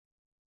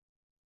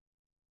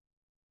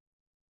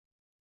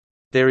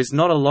 There is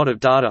not a lot of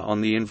data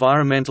on the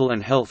environmental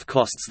and health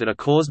costs that are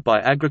caused by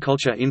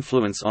agriculture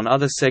influence on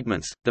other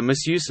segments. The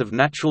misuse of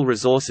natural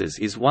resources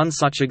is one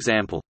such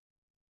example.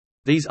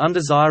 These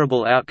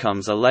undesirable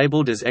outcomes are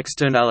labeled as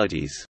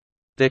externalities.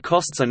 Their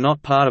costs are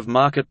not part of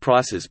market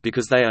prices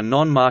because they are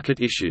non-market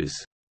issues.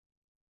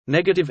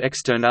 Negative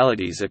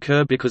externalities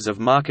occur because of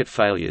market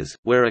failures,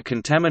 where a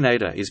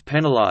contaminator is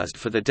penalized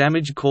for the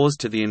damage caused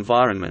to the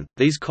environment.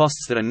 These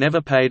costs that are never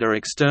paid are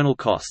external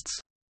costs.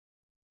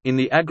 In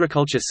the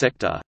agriculture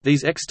sector,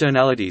 these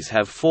externalities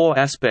have four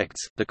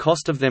aspects. The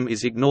cost of them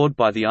is ignored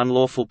by the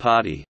unlawful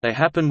party, they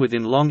happen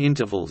within long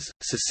intervals,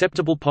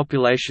 susceptible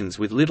populations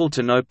with little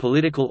to no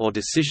political or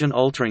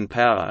decision-altering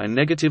power are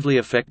negatively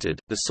affected,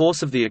 the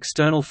source of the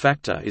external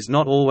factor is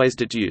not always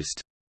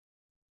deduced.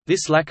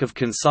 This lack of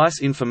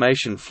concise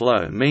information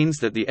flow means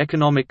that the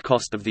economic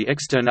cost of the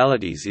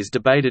externalities is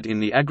debated in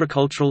the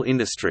agricultural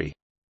industry.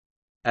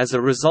 As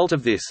a result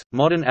of this,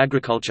 modern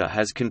agriculture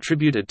has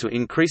contributed to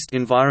increased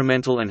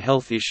environmental and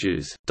health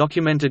issues.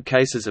 Documented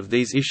cases of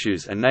these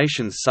issues are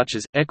nations such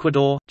as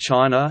Ecuador,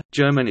 China,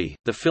 Germany,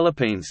 the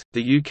Philippines,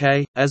 the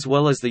UK, as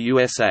well as the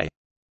USA.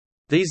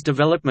 These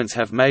developments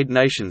have made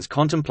nations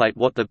contemplate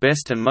what the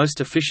best and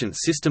most efficient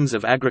systems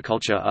of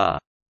agriculture are.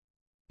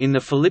 In the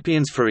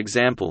Philippines, for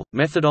example,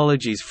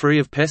 methodologies free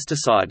of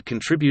pesticide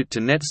contribute to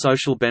net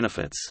social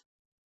benefits.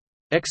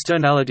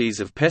 Externalities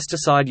of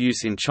pesticide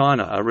use in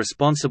China are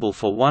responsible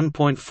for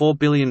 $1.4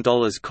 billion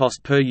cost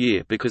per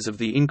year because of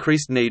the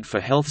increased need for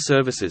health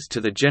services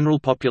to the general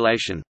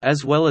population,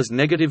 as well as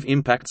negative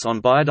impacts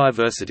on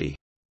biodiversity.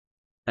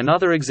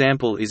 Another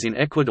example is in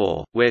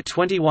Ecuador, where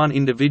 21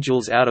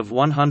 individuals out of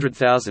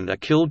 100,000 are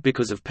killed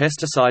because of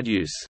pesticide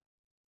use.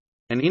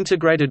 An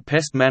integrated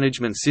pest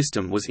management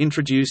system was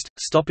introduced,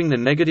 stopping the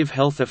negative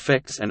health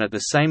effects and at the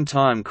same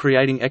time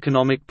creating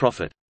economic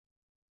profit.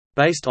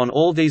 Based on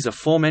all these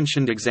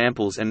aforementioned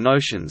examples and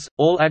notions,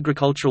 all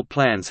agricultural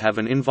plans have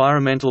an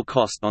environmental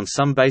cost on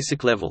some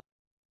basic level.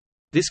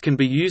 This can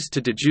be used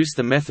to deduce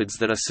the methods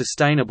that are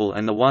sustainable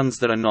and the ones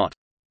that are not.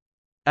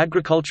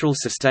 Agricultural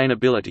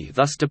sustainability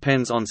thus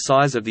depends on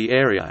size of the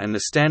area and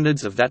the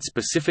standards of that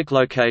specific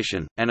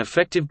location. An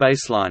effective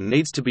baseline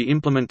needs to be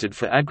implemented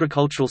for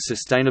agricultural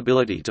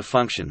sustainability to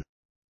function.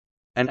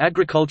 An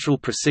agricultural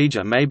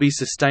procedure may be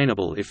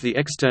sustainable if the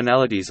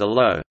externalities are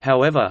low,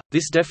 however,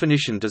 this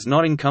definition does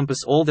not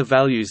encompass all the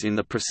values in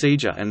the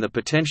procedure and the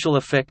potential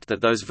effect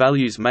that those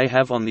values may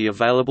have on the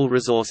available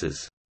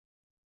resources.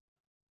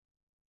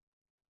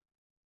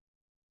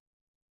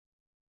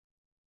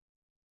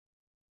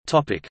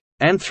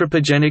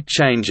 Anthropogenic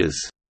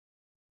changes.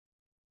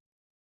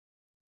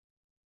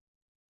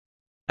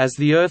 As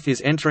the Earth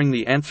is entering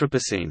the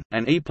Anthropocene,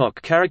 an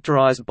epoch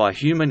characterized by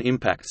human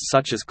impacts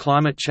such as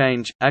climate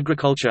change,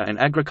 agriculture and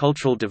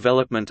agricultural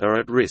development are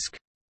at risk.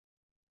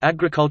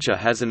 Agriculture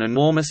has an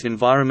enormous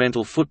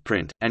environmental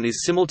footprint, and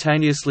is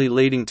simultaneously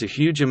leading to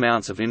huge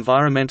amounts of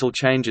environmental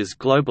changes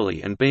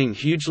globally and being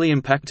hugely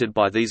impacted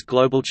by these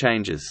global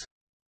changes.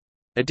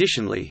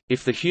 Additionally,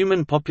 if the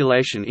human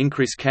population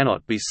increase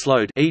cannot be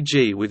slowed,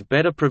 e.g. with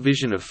better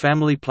provision of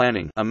family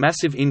planning, a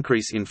massive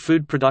increase in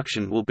food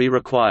production will be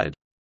required.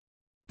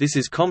 This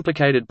is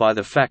complicated by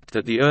the fact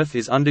that the Earth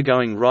is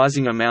undergoing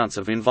rising amounts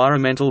of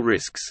environmental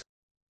risks.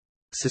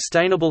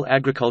 Sustainable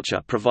agriculture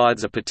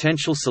provides a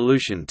potential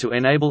solution to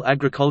enable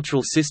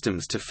agricultural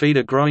systems to feed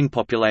a growing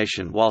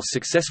population while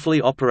successfully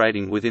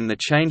operating within the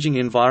changing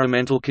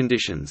environmental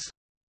conditions.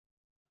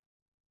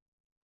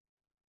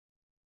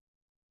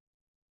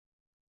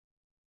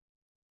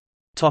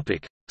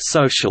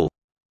 Social.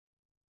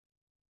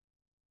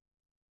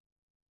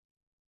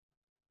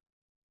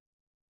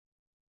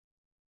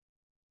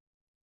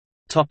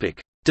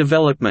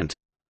 Development.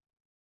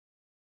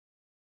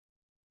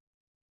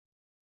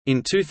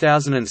 In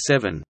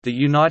 2007, the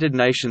United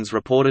Nations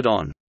reported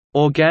on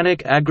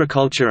organic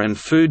agriculture and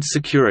food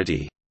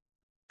security,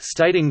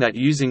 stating that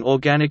using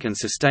organic and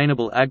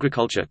sustainable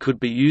agriculture could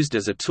be used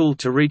as a tool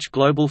to reach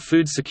global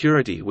food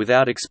security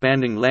without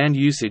expanding land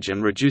usage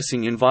and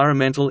reducing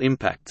environmental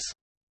impacts.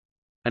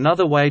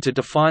 Another way to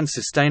define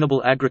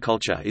sustainable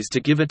agriculture is to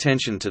give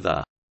attention to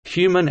the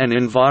human and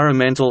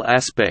environmental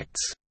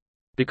aspects,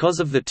 because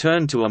of the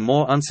turn to a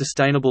more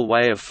unsustainable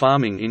way of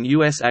farming in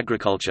U.S.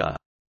 agriculture.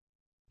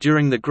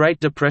 During the Great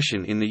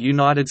Depression in the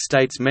United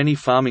States, many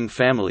farming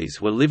families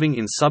were living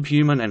in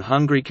subhuman and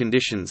hungry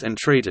conditions and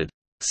treated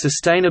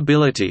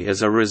sustainability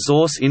as a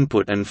resource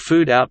input and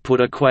food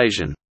output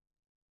equation.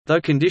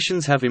 Though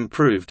conditions have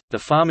improved, the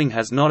farming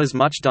has not as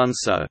much done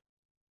so.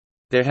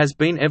 There has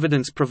been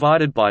evidence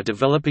provided by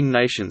developing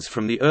nations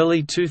from the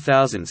early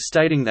 2000s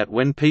stating that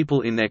when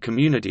people in their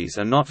communities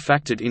are not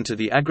factored into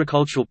the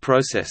agricultural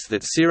process,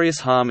 that serious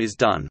harm is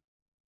done.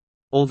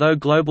 Although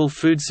global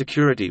food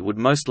security would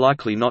most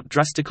likely not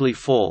drastically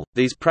fall,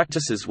 these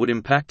practices would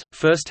impact,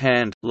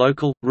 first-hand,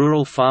 local,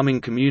 rural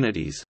farming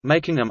communities,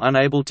 making them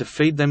unable to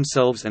feed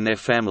themselves and their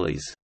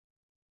families.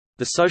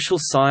 The social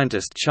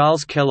scientist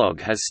Charles Kellogg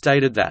has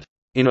stated that,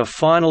 "In a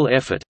final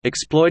effort,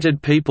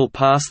 exploited people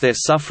pass their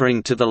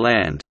suffering to the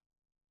land."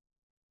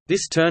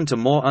 This turn to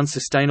more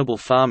unsustainable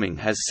farming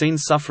has seen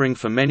suffering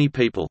for many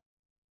people.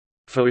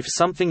 For if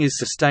something is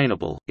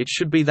sustainable, it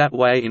should be that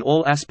way in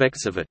all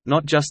aspects of it,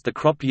 not just the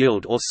crop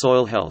yield or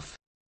soil health.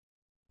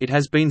 It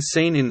has been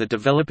seen in the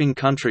developing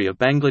country of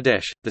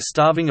Bangladesh, the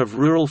starving of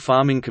rural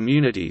farming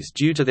communities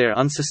due to their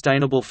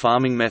unsustainable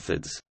farming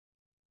methods.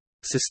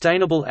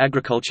 Sustainable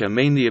agriculture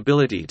means the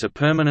ability to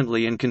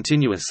permanently and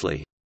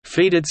continuously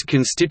feed its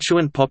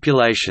constituent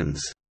populations.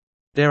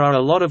 There are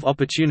a lot of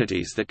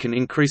opportunities that can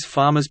increase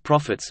farmers'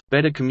 profits,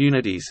 better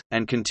communities,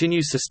 and continue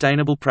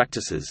sustainable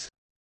practices.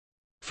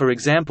 For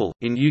example,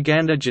 in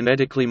Uganda,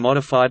 genetically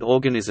modified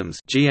organisms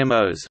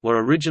 (GMOs)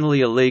 were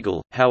originally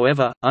illegal.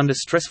 However, under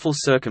stressful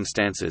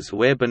circumstances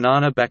where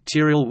banana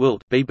bacterial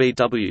wilt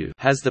 (BBW)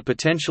 has the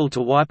potential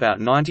to wipe out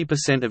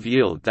 90% of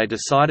yield, they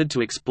decided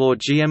to explore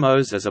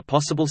GMOs as a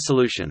possible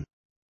solution.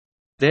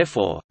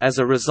 Therefore, as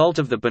a result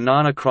of the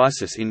banana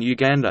crisis in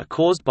Uganda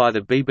caused by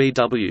the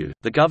BBW,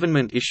 the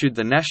government issued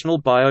the National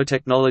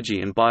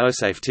Biotechnology and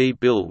Biosafety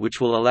Bill,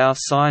 which will allow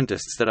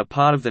scientists that are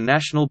part of the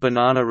National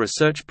Banana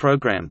Research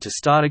Program to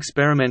start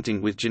experimenting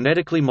with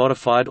genetically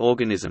modified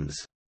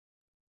organisms.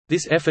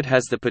 This effort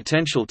has the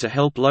potential to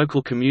help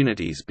local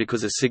communities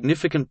because a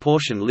significant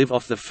portion live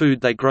off the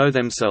food they grow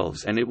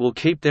themselves, and it will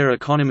keep their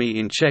economy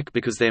in check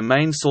because their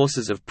main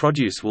sources of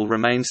produce will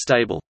remain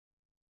stable.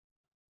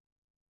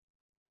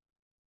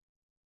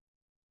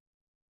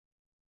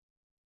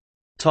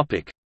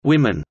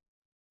 Women.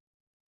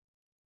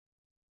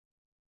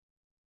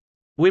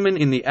 Women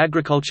in the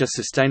agriculture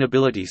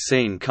sustainability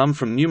scene come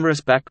from numerous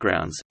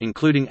backgrounds,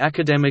 including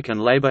academic and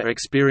labor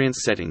experience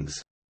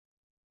settings.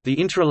 The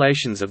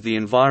interrelations of the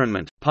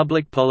environment,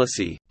 public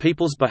policy,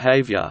 people's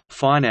behavior,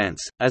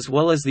 finance, as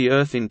well as the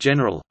earth in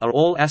general, are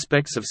all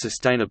aspects of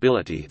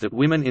sustainability that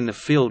women in the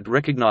field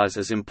recognize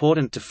as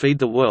important to feed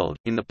the world.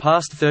 In the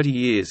past 30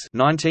 years,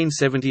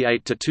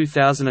 1978 to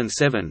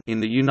 2007, in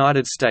the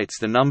United States,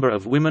 the number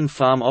of women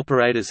farm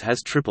operators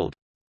has tripled.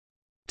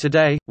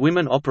 Today,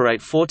 women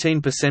operate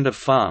 14% of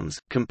farms,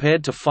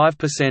 compared to 5%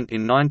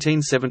 in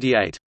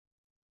 1978.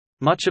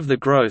 Much of the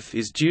growth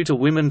is due to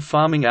women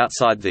farming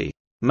outside the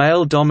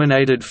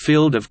male-dominated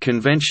field of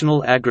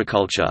conventional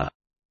agriculture.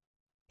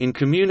 In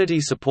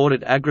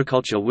community-supported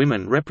agriculture,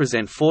 women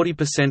represent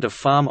 40% of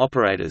farm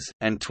operators,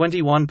 and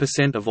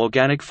 21% of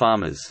organic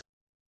farmers.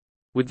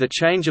 With the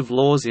change of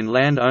laws in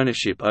land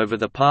ownership over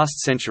the past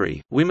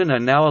century, women are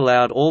now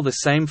allowed all the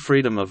same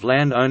freedom of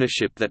land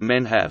ownership that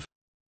men have.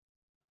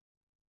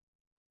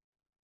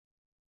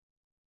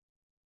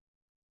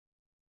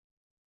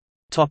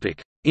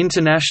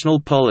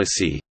 International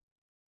policy.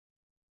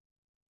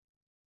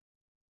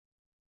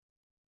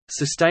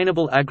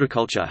 Sustainable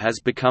agriculture has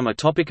become a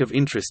topic of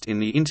interest in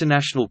the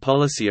international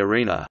policy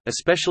arena,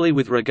 especially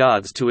with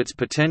regards to its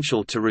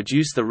potential to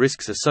reduce the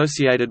risks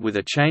associated with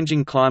a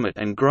changing climate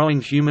and growing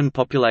human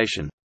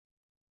population.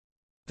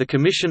 The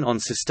Commission on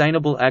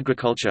Sustainable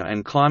Agriculture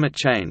and Climate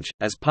Change,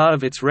 as part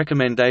of its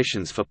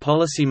recommendations for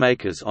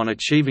policymakers on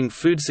achieving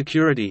food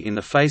security in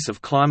the face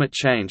of climate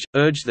change,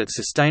 urged that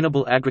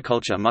sustainable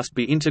agriculture must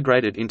be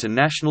integrated into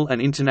national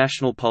and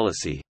international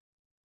policy.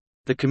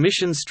 The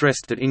Commission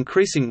stressed that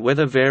increasing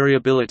weather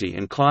variability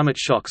and climate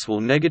shocks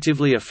will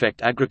negatively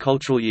affect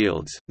agricultural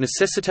yields,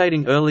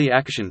 necessitating early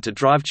action to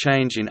drive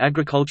change in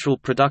agricultural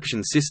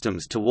production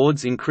systems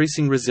towards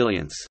increasing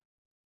resilience.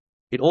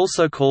 It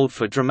also called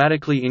for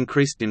dramatically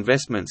increased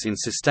investments in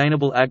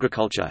sustainable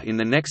agriculture in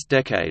the next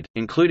decade,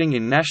 including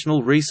in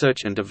national research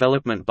and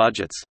development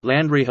budgets,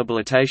 land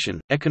rehabilitation,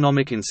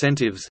 economic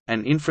incentives,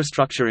 and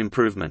infrastructure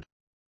improvement.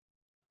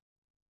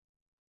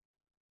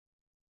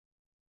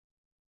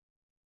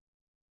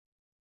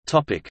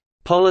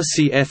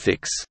 Policy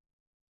ethics.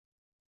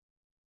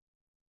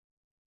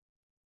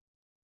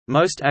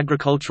 Most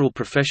agricultural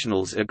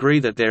professionals agree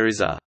that there is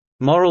a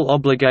moral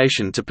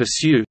obligation to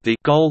pursue the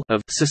goal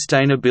of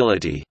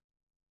sustainability.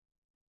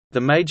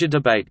 The major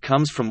debate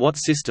comes from what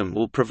system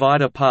will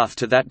provide a path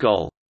to that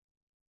goal.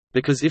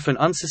 Because if an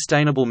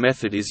unsustainable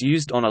method is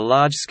used on a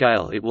large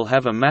scale, it will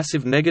have a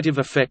massive negative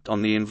effect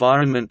on the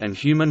environment and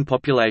human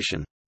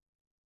population.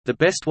 The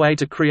best way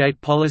to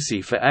create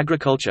policy for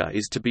agriculture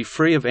is to be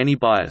free of any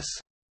bias.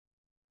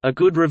 A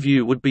good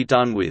review would be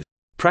done with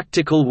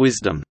practical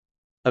wisdom,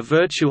 a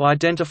virtue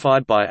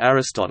identified by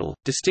Aristotle,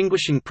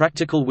 distinguishing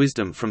practical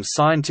wisdom from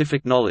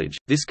scientific knowledge,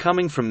 this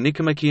coming from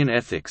Nicomachean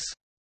Ethics.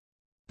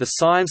 The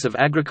science of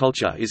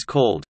agriculture is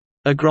called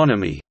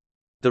agronomy,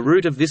 the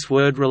root of this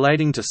word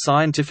relating to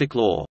scientific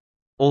law.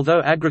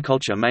 Although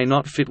agriculture may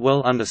not fit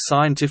well under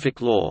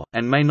scientific law,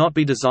 and may not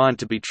be designed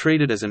to be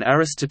treated as an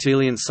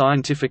Aristotelian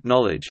scientific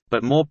knowledge,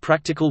 but more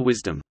practical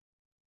wisdom.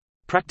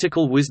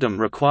 Practical wisdom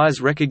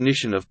requires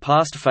recognition of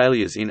past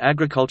failures in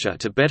agriculture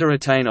to better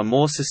attain a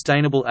more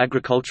sustainable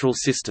agricultural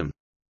system.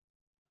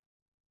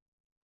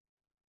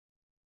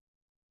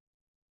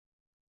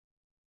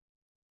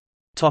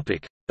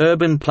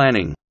 Urban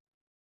planning.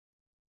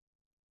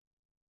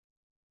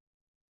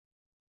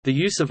 The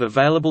use of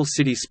available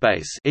city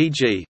space,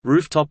 e.g.,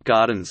 rooftop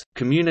gardens,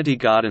 community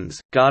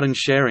gardens, garden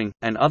sharing,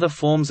 and other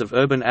forms of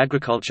urban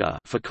agriculture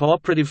for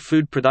cooperative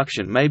food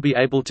production may be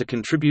able to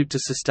contribute to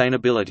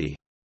sustainability.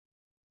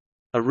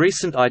 A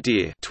recent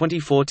idea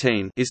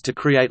 2014 is to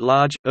create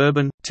large,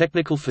 urban,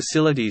 technical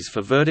facilities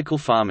for vertical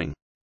farming.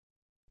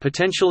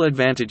 Potential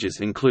advantages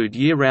include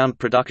year-round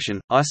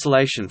production,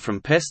 isolation from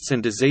pests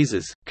and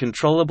diseases,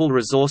 controllable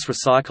resource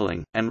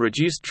recycling, and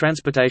reduced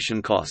transportation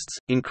costs.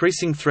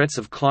 Increasing threats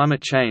of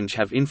climate change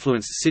have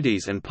influenced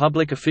cities, and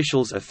public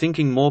officials are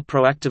thinking more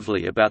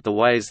proactively about the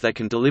ways they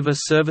can deliver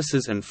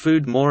services and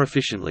food more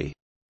efficiently.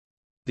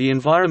 The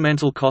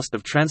environmental cost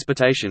of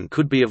transportation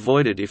could be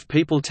avoided if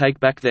people take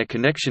back their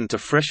connection to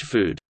fresh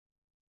food.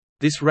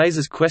 This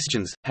raises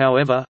questions,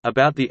 however,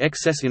 about the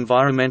excess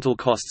environmental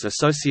costs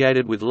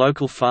associated with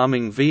local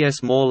farming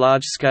vs more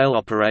large-scale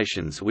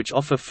operations which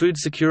offer food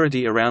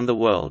security around the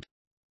world.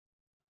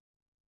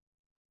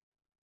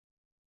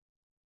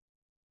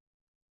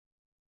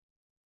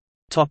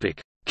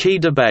 Key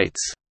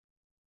debates.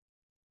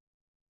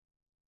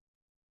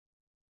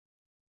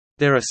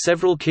 There are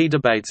several key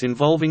debates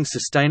involving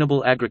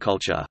sustainable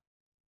agriculture.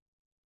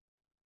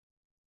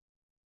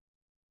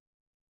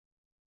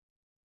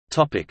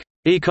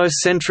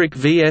 Ecocentric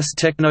vs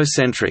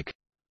technocentric.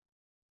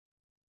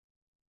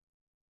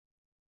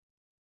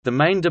 The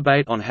main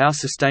debate on how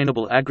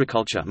sustainable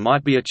agriculture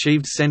might be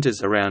achieved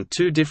centers around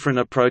two different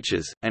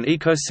approaches, an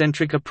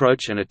ecocentric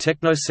approach and a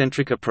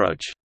technocentric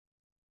approach.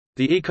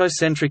 The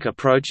ecocentric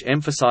approach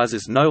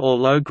emphasizes no or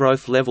low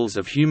growth levels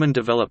of human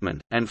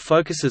development, and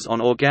focuses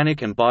on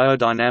organic and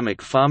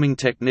biodynamic farming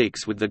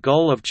techniques with the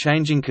goal of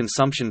changing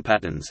consumption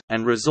patterns,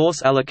 and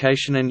resource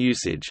allocation and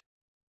usage.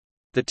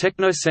 The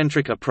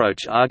technocentric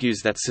approach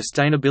argues that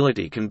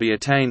sustainability can be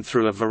attained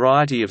through a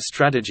variety of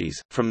strategies,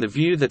 from the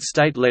view that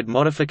state-led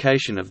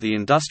modification of the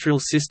industrial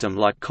system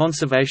like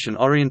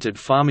conservation-oriented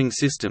farming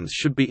systems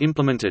should be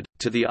implemented,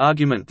 to the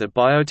argument that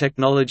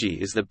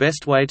biotechnology is the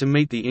best way to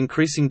meet the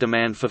increasing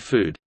demand for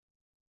food.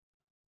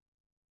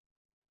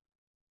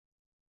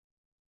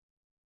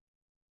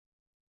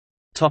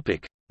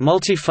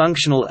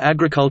 Multifunctional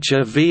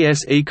agriculture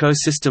vs.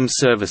 ecosystem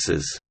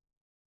services.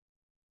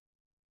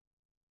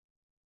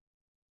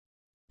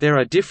 There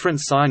are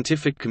different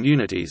scientific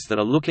communities that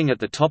are looking at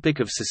the topic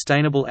of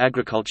sustainable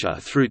agriculture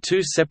through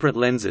two separate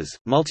lenses: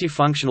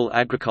 multifunctional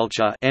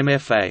agriculture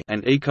 (MFA)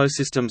 and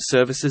ecosystem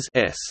services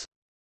 (S).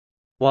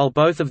 While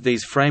both of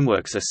these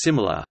frameworks are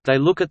similar, they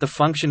look at the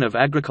function of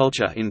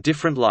agriculture in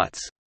different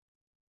lights.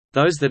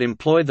 Those that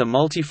employ the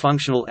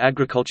multifunctional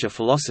agriculture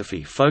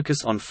philosophy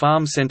focus on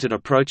farm-centered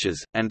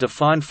approaches, and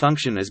define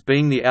function as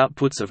being the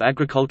outputs of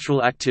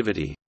agricultural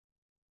activity.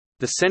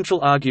 The central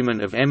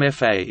argument of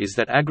MFA is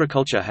that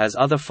agriculture has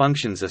other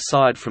functions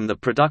aside from the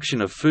production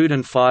of food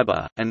and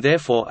fiber, and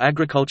therefore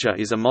agriculture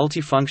is a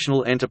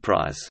multifunctional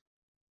enterprise.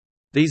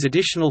 These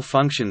additional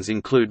functions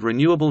include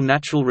renewable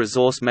natural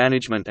resource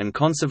management and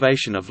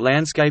conservation of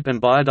landscape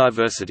and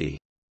biodiversity.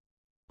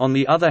 On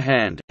the other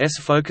hand, S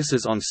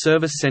focuses on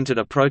service-centered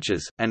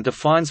approaches, and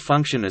defines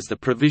function as the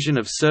provision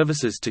of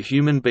services to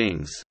human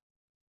beings.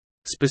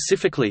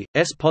 Specifically,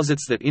 S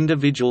posits that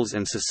individuals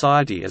and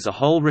society as a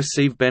whole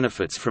receive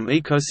benefits from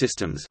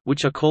ecosystems,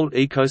 which are called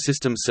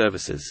ecosystem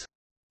services.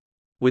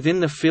 Within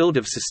the field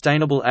of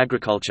sustainable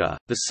agriculture,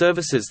 the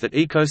services that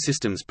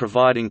ecosystems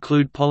provide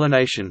include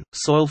pollination,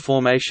 soil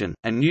formation,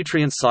 and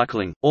nutrient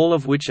cycling, all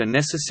of which are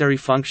necessary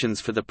functions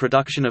for the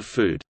production of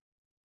food.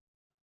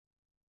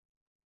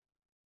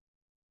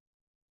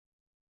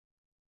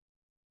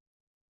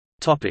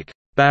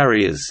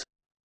 Barriers.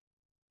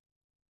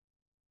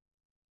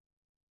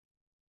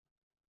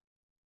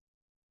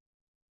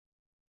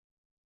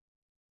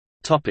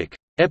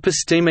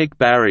 Epistemic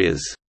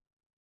barriers.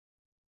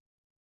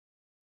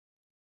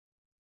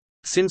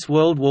 Since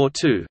World War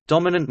II,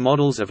 dominant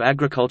models of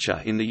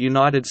agriculture in the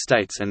United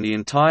States and the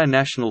entire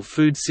national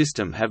food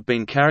system have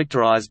been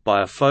characterized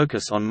by a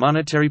focus on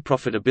monetary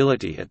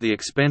profitability at the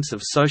expense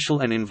of social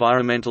and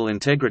environmental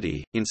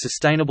integrity. In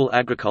sustainable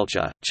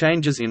agriculture,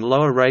 changes in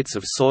lower rates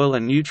of soil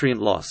and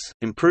nutrient loss,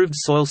 improved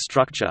soil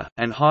structure,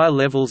 and higher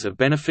levels of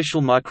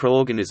beneficial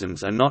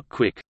microorganisms are not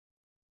quick.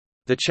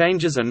 The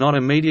changes are not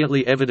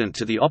immediately evident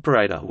to the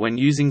operator when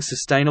using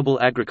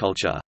sustainable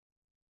agriculture.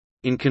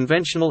 In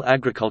conventional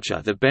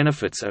agriculture, the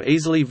benefits are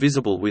easily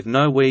visible with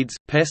no weeds,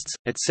 pests,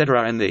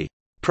 etc., and the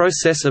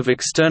process of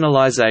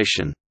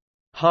externalization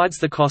hides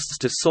the costs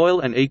to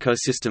soil and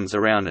ecosystems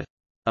around it.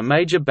 A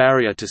major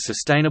barrier to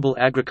sustainable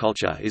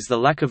agriculture is the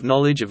lack of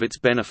knowledge of its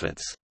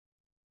benefits.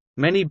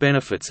 Many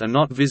benefits are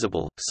not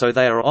visible, so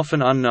they are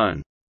often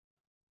unknown.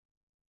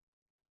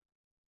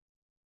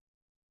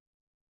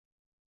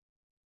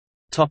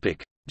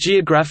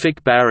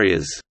 Geographic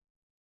barriers.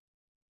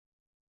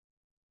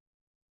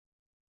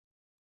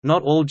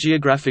 Not all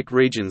geographic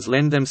regions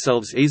lend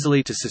themselves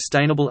easily to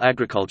sustainable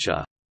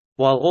agriculture.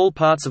 While all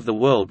parts of the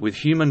world with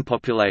human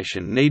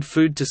population need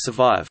food to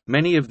survive,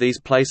 many of these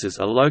places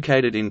are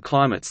located in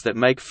climates that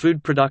make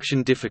food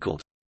production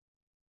difficult.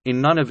 In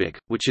Nunavik,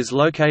 which is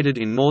located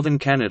in northern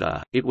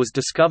Canada, it was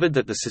discovered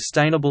that the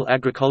sustainable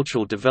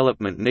agricultural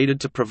development needed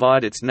to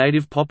provide its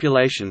native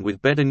population with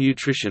better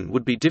nutrition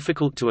would be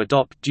difficult to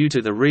adopt due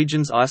to the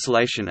region's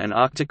isolation and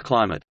Arctic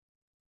climate.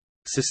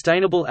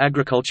 Sustainable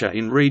agriculture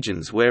in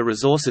regions where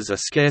resources are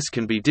scarce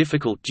can be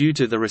difficult due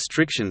to the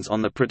restrictions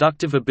on the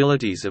productive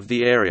abilities of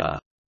the area.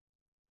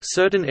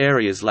 Certain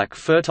areas lack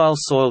fertile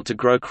soil to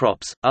grow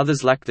crops,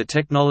 others lack the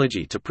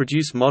technology to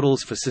produce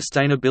models for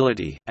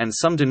sustainability, and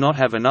some do not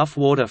have enough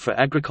water for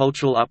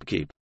agricultural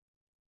upkeep.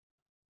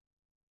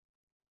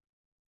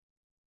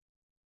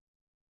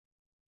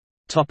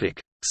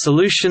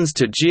 Solutions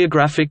to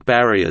geographic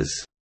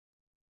barriers.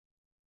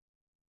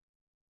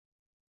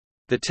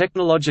 The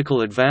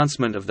technological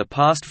advancement of the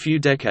past few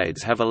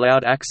decades have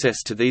allowed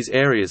access to these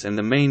areas and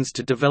the means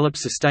to develop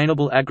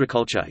sustainable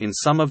agriculture in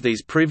some of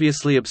these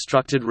previously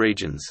obstructed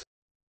regions.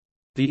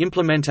 The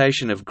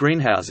implementation of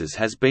greenhouses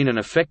has been an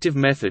effective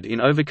method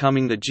in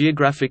overcoming the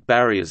geographic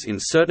barriers in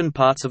certain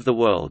parts of the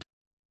world.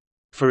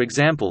 For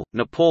example,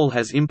 Nepal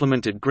has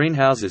implemented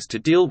greenhouses to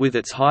deal with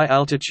its high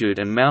altitude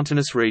and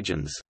mountainous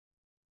regions.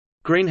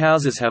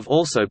 Greenhouses have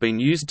also been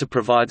used to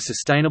provide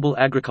sustainable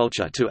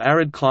agriculture to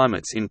arid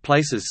climates in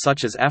places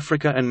such as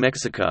Africa and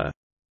Mexico.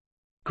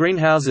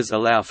 Greenhouses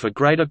allow for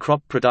greater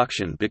crop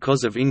production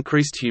because of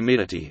increased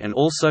humidity and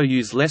also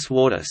use less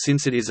water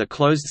since it is a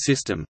closed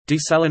system.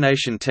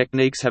 Desalination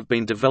techniques have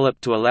been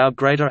developed to allow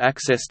greater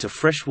access to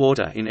fresh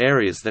water in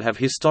areas that have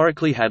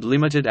historically had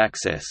limited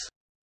access.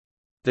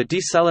 The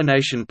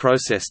desalination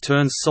process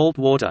turns salt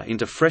water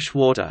into fresh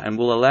water and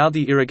will allow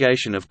the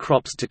irrigation of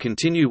crops to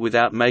continue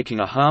without making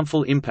a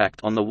harmful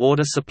impact on the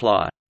water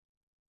supply.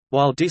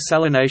 While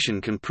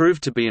desalination can prove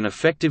to be an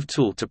effective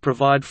tool to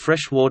provide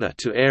fresh water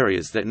to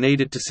areas that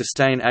need it to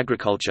sustain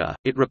agriculture,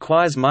 it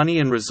requires money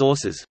and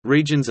resources.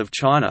 Regions of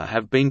China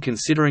have been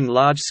considering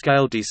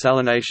large-scale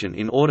desalination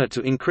in order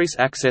to increase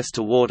access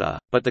to water,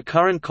 but the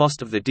current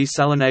cost of the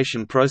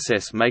desalination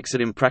process makes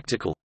it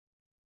impractical.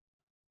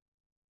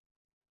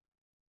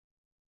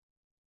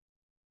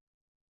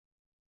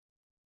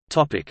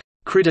 Topic: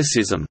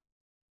 Criticism.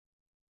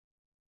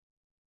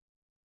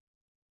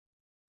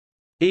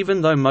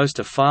 Even though most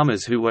of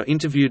farmers who were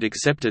interviewed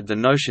accepted the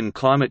notion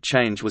climate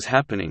change was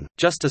happening,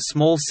 just a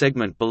small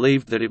segment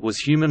believed that it was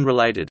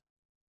human-related.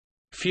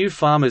 Few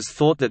farmers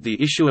thought that the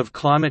issue of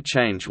climate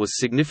change was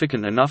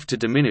significant enough to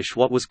diminish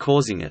what was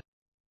causing it.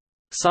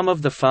 Some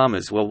of the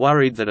farmers were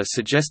worried that a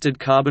suggested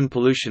carbon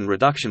pollution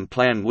reduction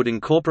plan would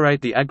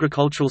incorporate the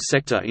agricultural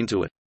sector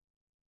into it.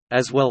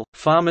 As well,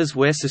 farmers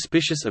were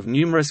suspicious of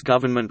numerous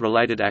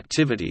government-related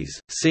activities,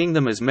 seeing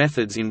them as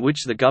methods in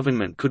which the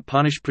government could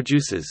punish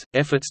producers.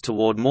 Efforts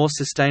toward more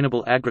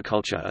sustainable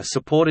agriculture are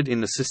supported in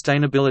the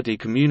sustainability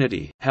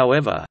community,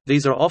 however,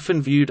 these are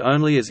often viewed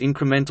only as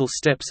incremental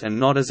steps and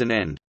not as an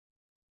end.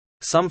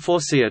 Some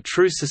foresee a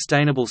true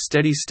sustainable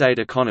steady-state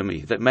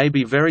economy that may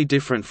be very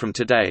different from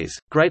today's: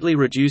 greatly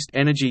reduced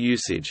energy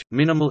usage,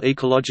 minimal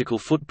ecological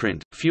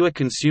footprint, fewer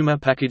consumer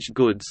packaged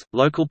goods,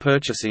 local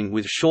purchasing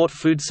with short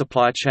food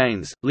supply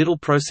chains, little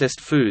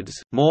processed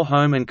foods, more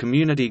home and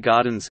community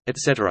gardens,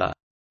 etc.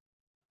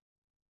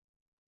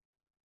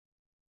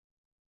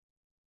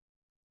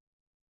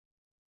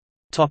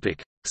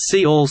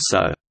 See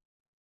also: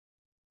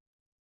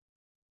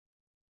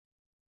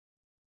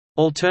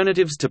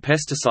 Alternatives to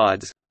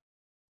pesticides,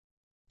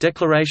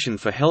 Declaration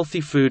for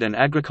Healthy Food and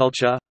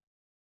Agriculture,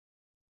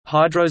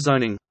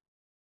 Hydrozoning,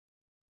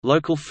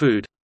 Local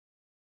food,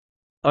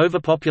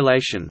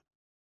 Overpopulation,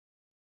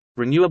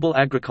 Renewable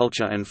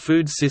Agriculture and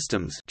Food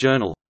Systems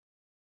Journal,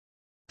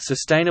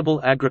 Sustainable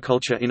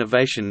Agriculture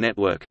Innovation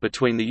Network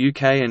between the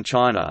UK and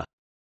China,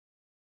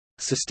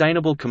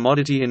 Sustainable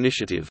Commodity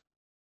Initiative,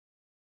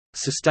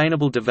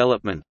 Sustainable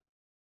Development,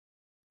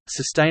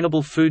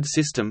 Sustainable Food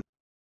System,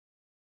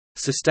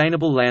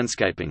 Sustainable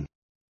Landscaping.